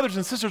goodness, brothers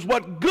and sisters,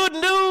 what good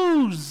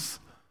news!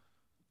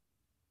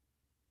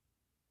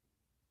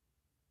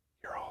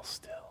 You're all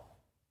still.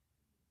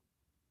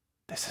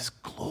 This is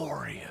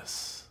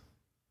glorious.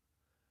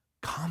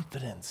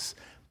 Confidence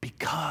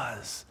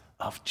because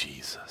of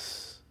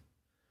Jesus.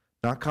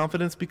 Not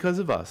confidence because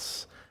of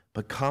us,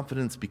 but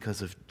confidence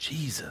because of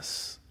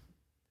Jesus.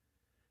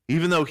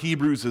 Even though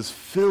Hebrews is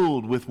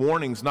filled with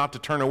warnings not to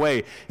turn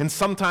away, and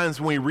sometimes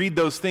when we read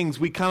those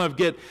things, we kind of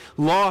get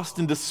lost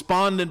and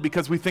despondent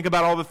because we think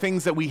about all the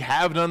things that we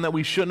have done that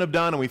we shouldn't have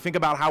done, and we think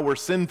about how we're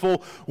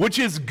sinful, which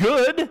is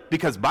good,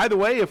 because, by the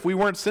way, if we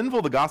weren't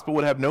sinful, the gospel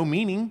would have no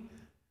meaning.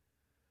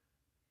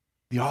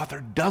 The author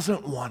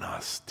doesn't want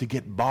us to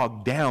get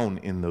bogged down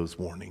in those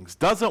warnings,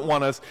 doesn't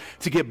want us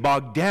to get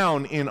bogged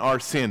down in our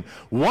sin,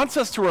 wants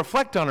us to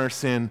reflect on our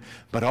sin,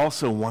 but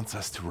also wants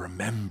us to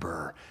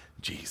remember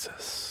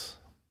Jesus.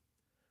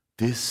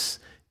 This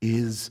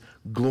is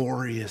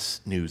glorious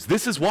news.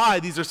 This is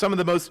why these are some of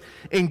the most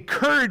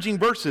encouraging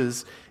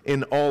verses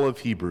in all of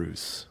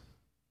Hebrews.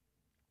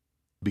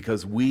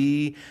 Because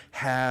we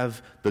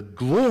have the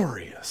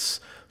glorious,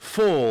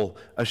 full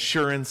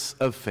assurance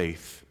of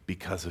faith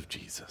because of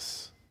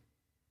Jesus.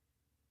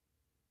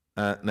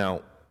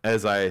 Now,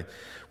 as I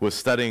was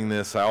studying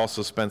this, I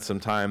also spent some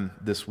time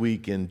this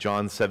week in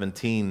John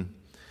 17.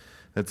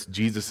 That's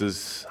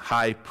Jesus'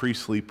 high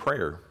priestly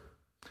prayer.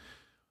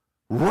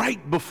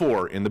 Right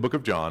before, in the book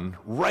of John,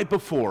 right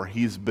before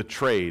he's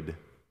betrayed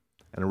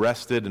and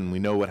arrested, and we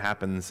know what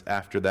happens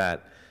after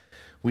that,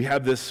 we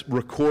have this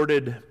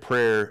recorded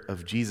prayer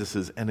of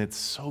Jesus's, and it's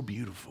so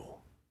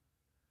beautiful.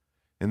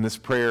 In this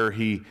prayer,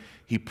 he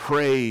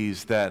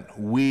prays that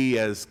we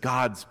as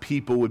God's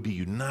people would be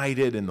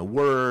united in the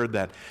Word,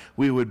 that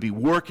we would be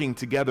working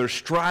together,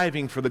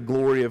 striving for the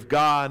glory of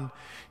God.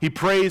 He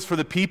prays for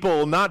the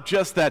people, not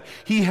just that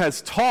he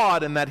has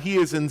taught and that he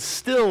has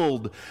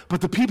instilled,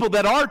 but the people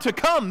that are to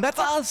come. That's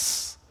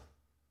us.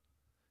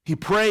 He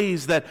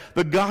prays that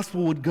the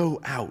gospel would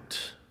go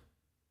out.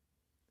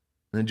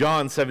 And in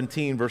John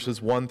 17,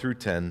 verses 1 through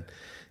 10,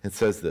 it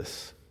says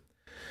this.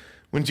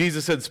 When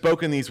Jesus had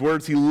spoken these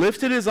words, he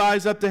lifted his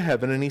eyes up to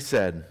heaven and he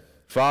said,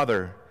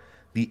 Father,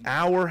 the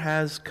hour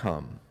has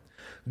come.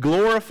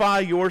 Glorify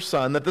your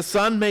Son, that the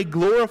Son may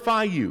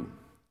glorify you,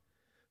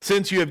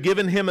 since you have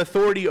given him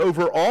authority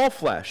over all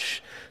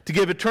flesh, to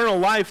give eternal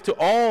life to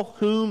all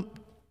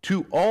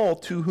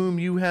to whom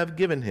you have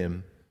given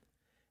him.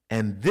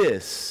 And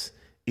this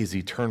is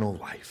eternal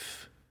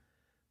life,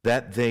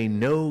 that they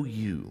know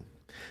you,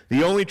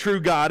 the only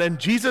true God, and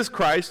Jesus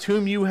Christ,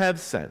 whom you have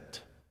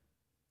sent.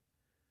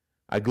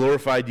 I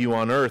glorified you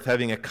on earth,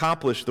 having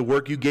accomplished the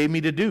work you gave me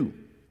to do.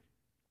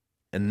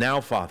 And now,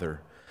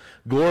 Father,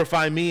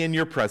 glorify me in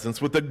your presence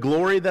with the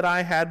glory that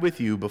I had with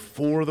you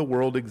before the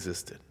world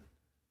existed.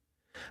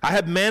 I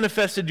have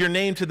manifested your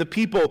name to the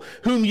people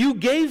whom you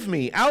gave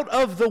me out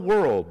of the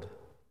world.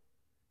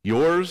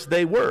 Yours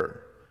they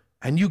were,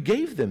 and you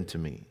gave them to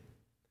me,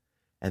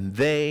 and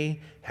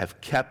they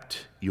have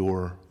kept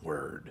your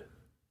word.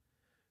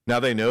 Now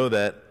they know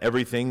that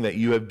everything that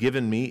you have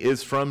given me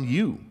is from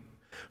you.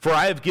 For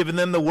I have given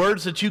them the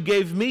words that you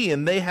gave me,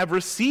 and they have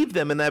received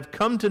them, and have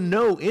come to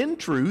know in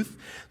truth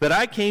that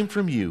I came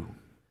from you,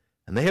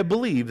 and they have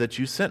believed that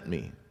you sent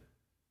me.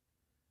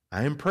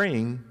 I am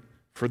praying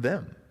for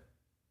them.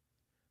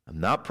 I'm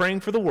not praying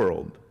for the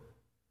world,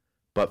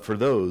 but for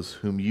those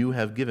whom you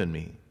have given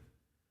me,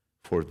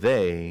 for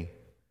they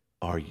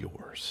are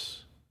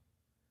yours.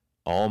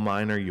 All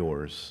mine are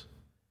yours,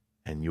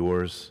 and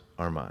yours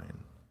are mine,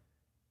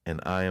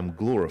 and I am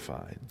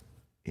glorified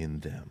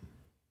in them.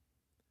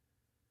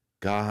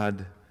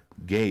 God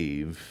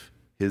gave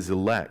his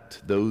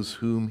elect, those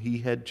whom he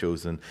had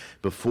chosen,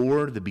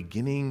 before the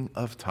beginning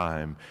of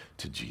time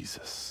to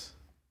Jesus.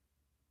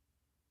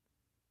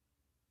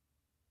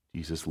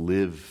 Jesus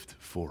lived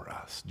for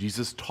us.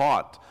 Jesus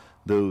taught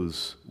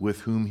those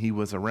with whom he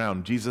was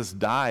around. Jesus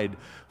died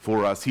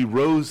for us. He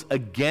rose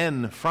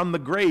again from the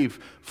grave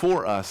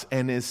for us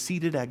and is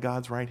seated at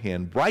God's right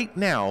hand right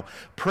now,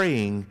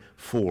 praying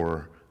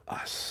for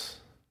us.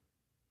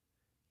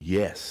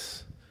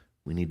 Yes,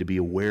 we need to be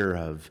aware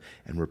of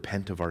and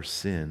repent of our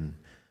sin,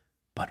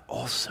 but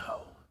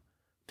also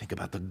think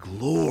about the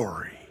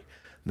glory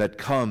that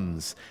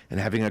comes in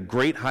having a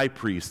great high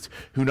priest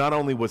who not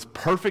only was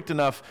perfect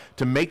enough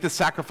to make the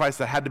sacrifice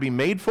that had to be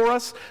made for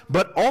us,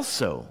 but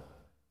also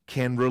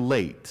can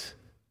relate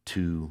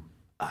to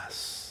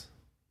us.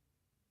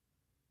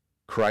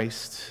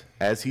 Christ,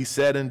 as he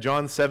said in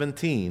John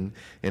 17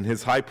 in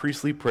his high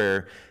priestly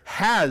prayer,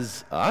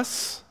 has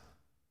us.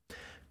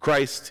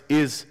 Christ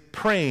is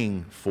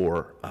praying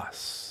for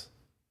us.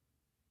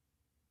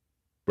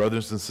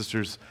 Brothers and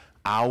sisters,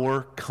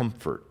 our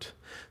comfort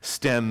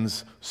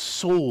stems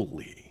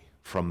solely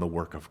from the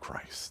work of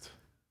Christ.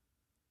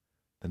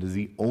 That is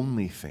the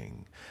only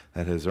thing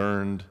that has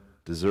earned,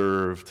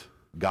 deserved,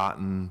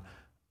 gotten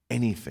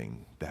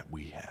anything that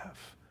we have.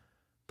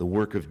 The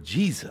work of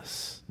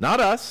Jesus, not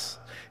us.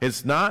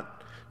 It's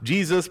not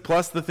Jesus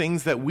plus the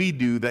things that we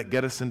do that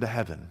get us into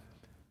heaven.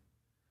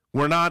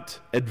 We're not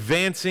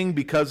advancing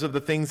because of the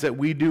things that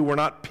we do. We're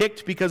not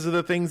picked because of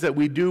the things that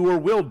we do or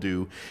will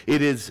do.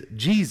 It is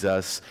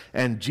Jesus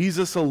and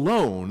Jesus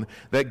alone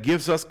that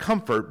gives us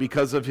comfort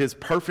because of his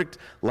perfect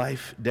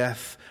life,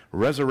 death,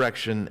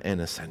 resurrection, and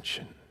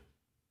ascension.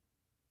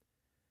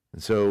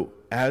 And so,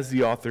 as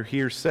the author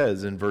here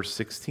says in verse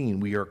 16,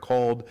 we are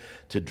called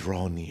to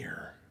draw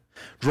near.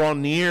 Draw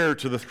near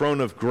to the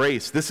throne of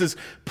grace. This is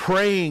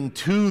praying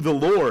to the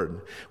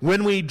Lord.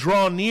 When we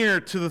draw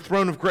near to the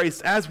throne of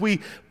grace, as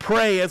we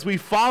pray, as we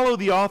follow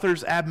the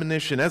author's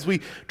admonition, as we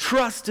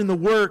trust in the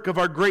work of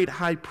our great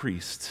high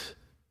priest,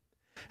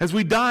 as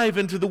we dive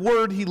into the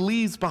word he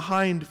leaves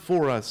behind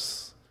for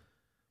us,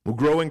 we'll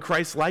grow in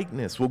Christ's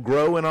likeness. We'll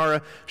grow in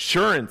our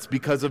assurance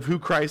because of who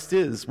Christ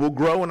is. We'll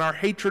grow in our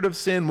hatred of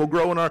sin. We'll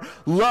grow in our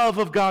love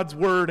of God's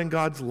word and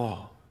God's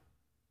law.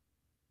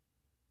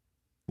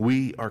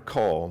 We are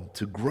called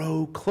to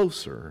grow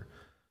closer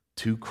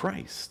to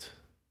Christ.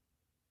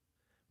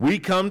 We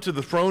come to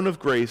the throne of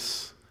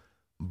grace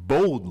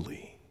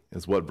boldly,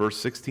 is what verse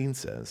 16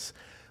 says,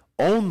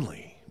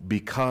 only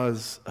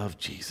because of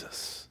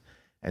Jesus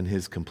and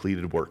his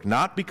completed work,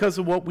 not because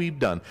of what we've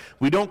done.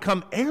 We don't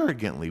come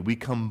arrogantly, we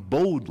come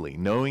boldly,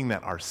 knowing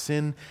that our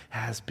sin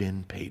has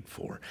been paid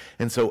for.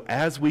 And so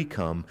as we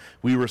come,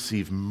 we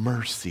receive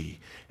mercy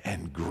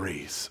and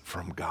grace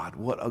from God.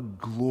 What a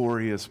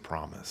glorious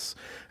promise.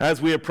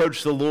 As we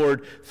approach the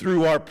Lord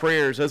through our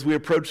prayers, as we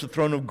approach the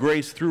throne of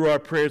grace through our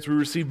prayers, we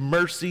receive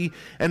mercy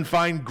and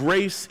find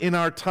grace in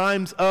our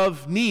times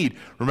of need.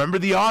 Remember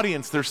the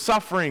audience, they're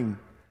suffering,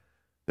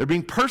 they're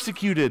being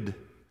persecuted,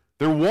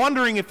 they're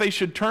wondering if they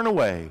should turn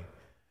away.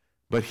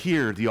 But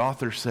here the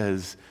author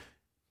says,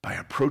 by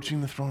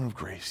approaching the throne of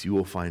grace, you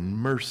will find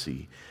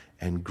mercy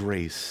and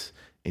grace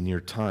in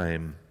your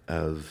time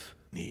of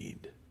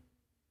need.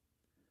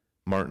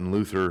 Martin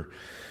Luther,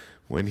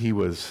 when he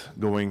was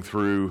going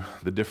through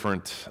the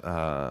different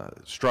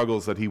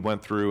struggles that he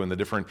went through and the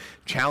different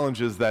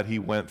challenges that he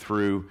went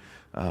through,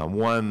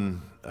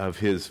 one of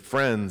his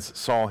friends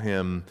saw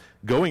him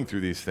going through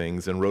these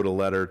things and wrote a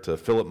letter to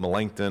Philip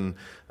Melanchthon,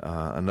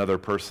 another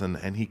person,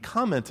 and he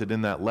commented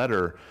in that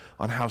letter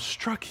on how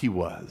struck he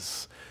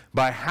was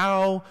by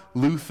how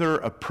Luther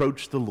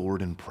approached the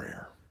Lord in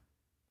prayer.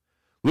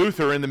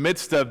 Luther, in the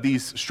midst of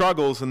these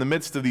struggles, in the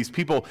midst of these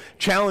people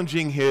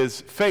challenging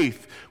his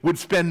faith, would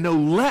spend no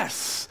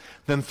less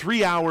than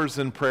 3 hours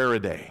in prayer a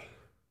day.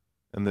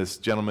 And this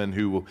gentleman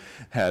who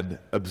had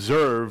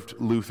observed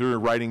Luther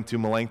writing to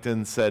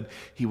Melanchthon said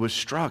he was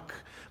struck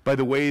by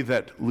the way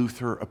that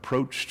Luther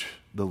approached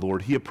the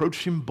Lord. He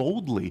approached him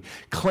boldly,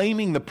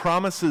 claiming the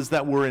promises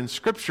that were in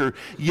Scripture,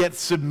 yet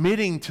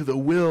submitting to the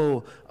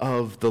will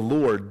of the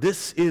Lord.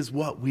 This is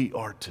what we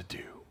are to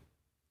do.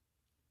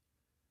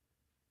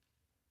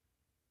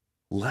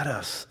 Let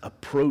us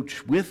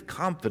approach with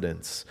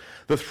confidence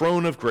the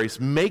throne of grace,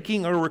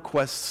 making our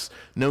requests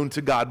known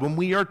to God. When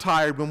we are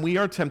tired, when we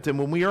are tempted,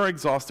 when we are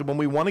exhausted, when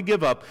we want to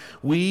give up,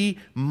 we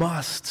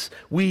must,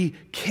 we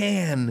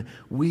can,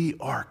 we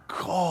are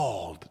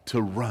called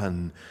to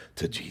run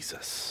to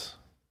Jesus.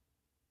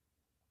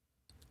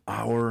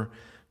 Our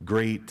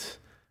great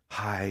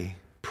high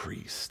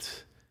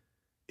priest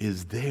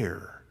is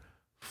there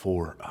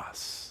for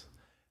us.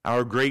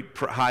 Our great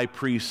high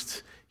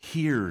priest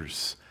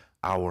hears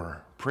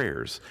our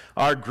prayers.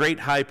 Our great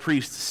high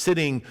priest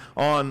sitting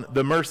on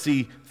the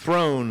mercy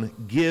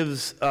throne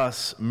gives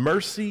us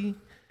mercy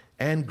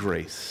and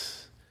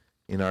grace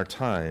in our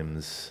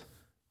times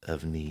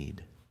of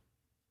need.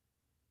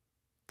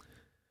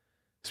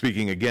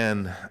 Speaking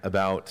again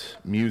about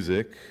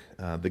music,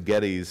 the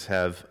Gettys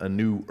have a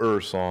new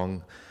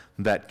song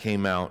that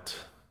came out,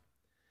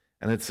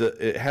 and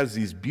it has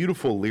these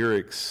beautiful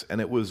lyrics, and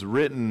it was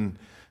written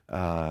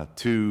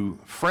to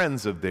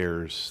friends of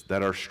theirs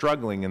that are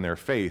struggling in their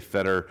faith,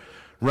 that are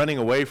running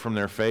away from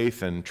their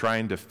faith and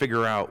trying to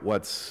figure out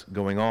what's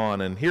going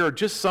on. And here are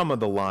just some of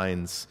the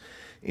lines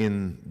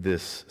in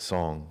this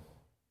song.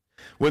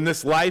 When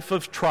this life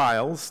of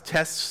trials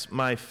tests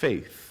my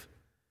faith,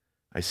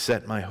 I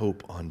set my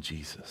hope on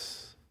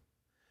Jesus.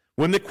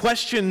 When the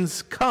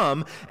questions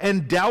come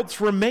and doubts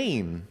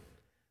remain,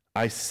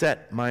 I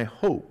set my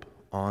hope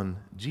on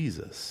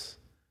Jesus.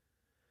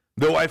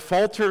 Though I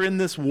falter in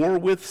this war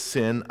with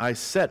sin, I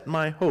set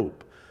my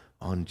hope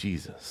on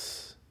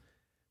Jesus.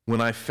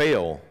 When I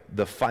fail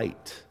the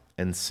fight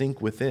and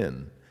sink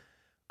within,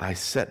 I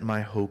set my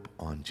hope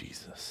on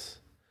Jesus.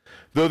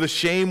 Though the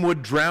shame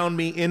would drown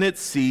me in its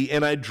sea,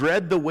 and I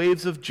dread the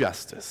waves of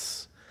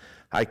justice,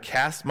 I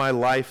cast my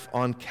life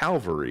on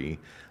Calvary.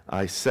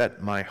 I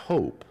set my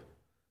hope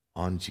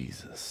on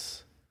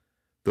Jesus.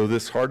 Though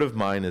this heart of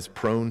mine is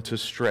prone to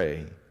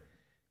stray,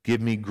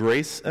 give me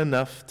grace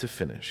enough to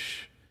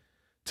finish.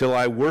 Till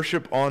I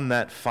worship on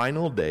that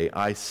final day,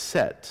 I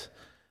set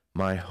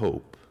my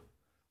hope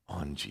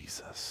on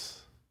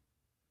Jesus.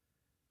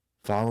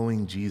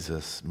 Following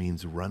Jesus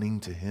means running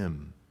to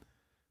him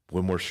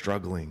when we're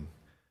struggling,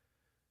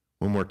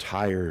 when we're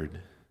tired,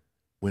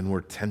 when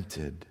we're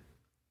tempted.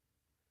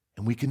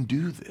 And we can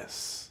do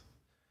this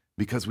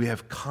because we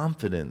have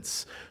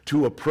confidence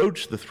to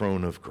approach the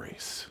throne of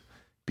grace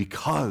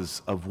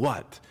because of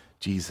what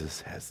Jesus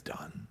has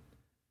done.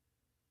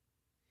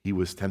 He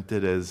was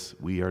tempted as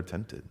we are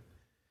tempted.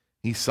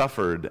 He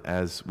suffered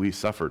as we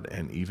suffered,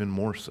 and even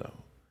more so.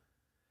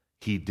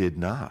 He did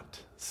not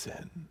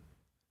sin.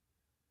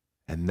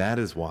 And that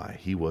is why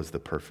he was the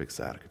perfect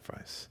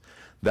sacrifice.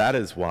 That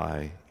is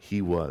why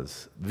he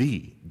was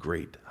the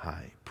great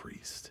high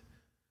priest.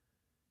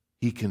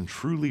 He can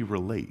truly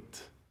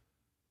relate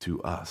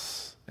to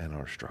us and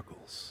our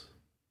struggles.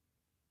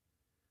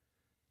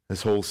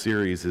 This whole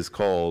series is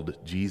called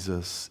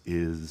Jesus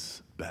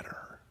is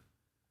Better.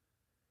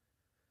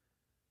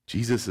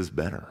 Jesus is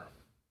better.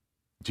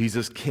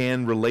 Jesus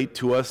can relate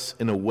to us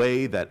in a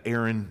way that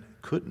Aaron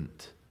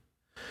couldn't.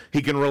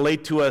 He can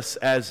relate to us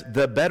as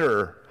the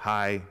better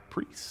high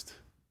priest.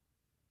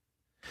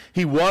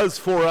 He was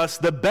for us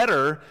the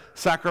better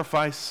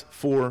sacrifice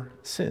for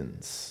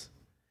sins.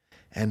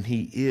 And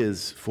he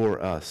is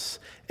for us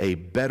a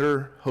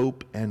better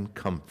hope and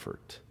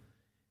comfort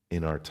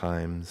in our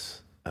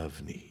times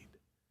of need.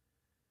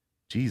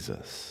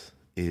 Jesus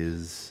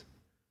is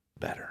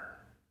better.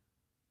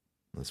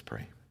 Let's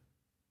pray.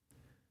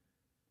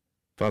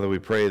 Father, we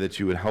pray that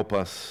you would help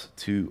us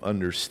to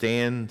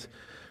understand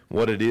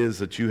what it is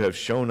that you have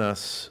shown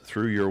us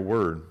through your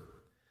word.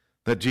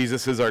 That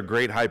Jesus is our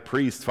great high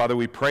priest. Father,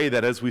 we pray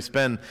that as we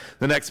spend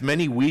the next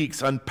many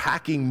weeks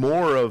unpacking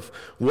more of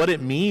what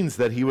it means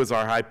that he was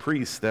our high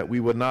priest, that we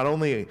would not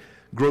only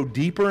grow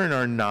deeper in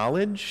our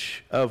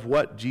knowledge of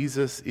what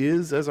Jesus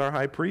is as our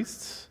high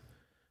priest,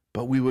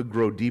 but we would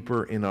grow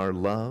deeper in our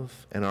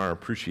love and our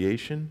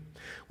appreciation.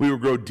 We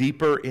would grow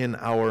deeper in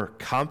our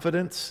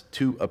confidence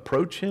to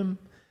approach him,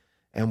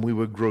 and we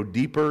would grow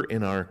deeper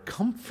in our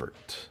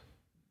comfort,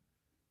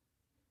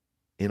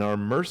 in our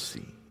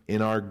mercy,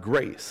 in our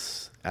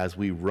grace as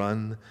we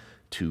run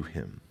to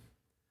him.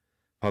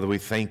 Father, we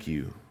thank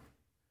you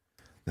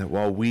that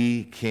while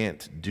we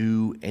can't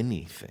do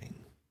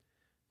anything,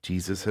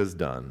 Jesus has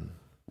done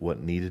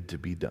what needed to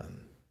be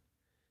done.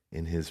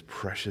 In his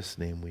precious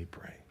name we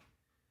pray.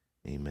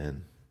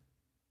 Amen.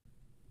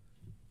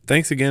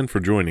 Thanks again for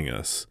joining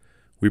us.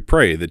 We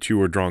pray that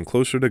you are drawn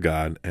closer to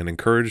God and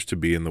encouraged to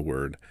be in the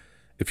Word.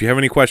 If you have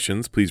any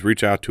questions, please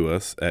reach out to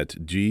us at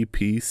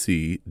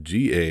gpcga.org.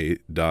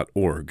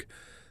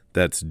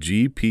 That's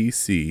gpcga.org.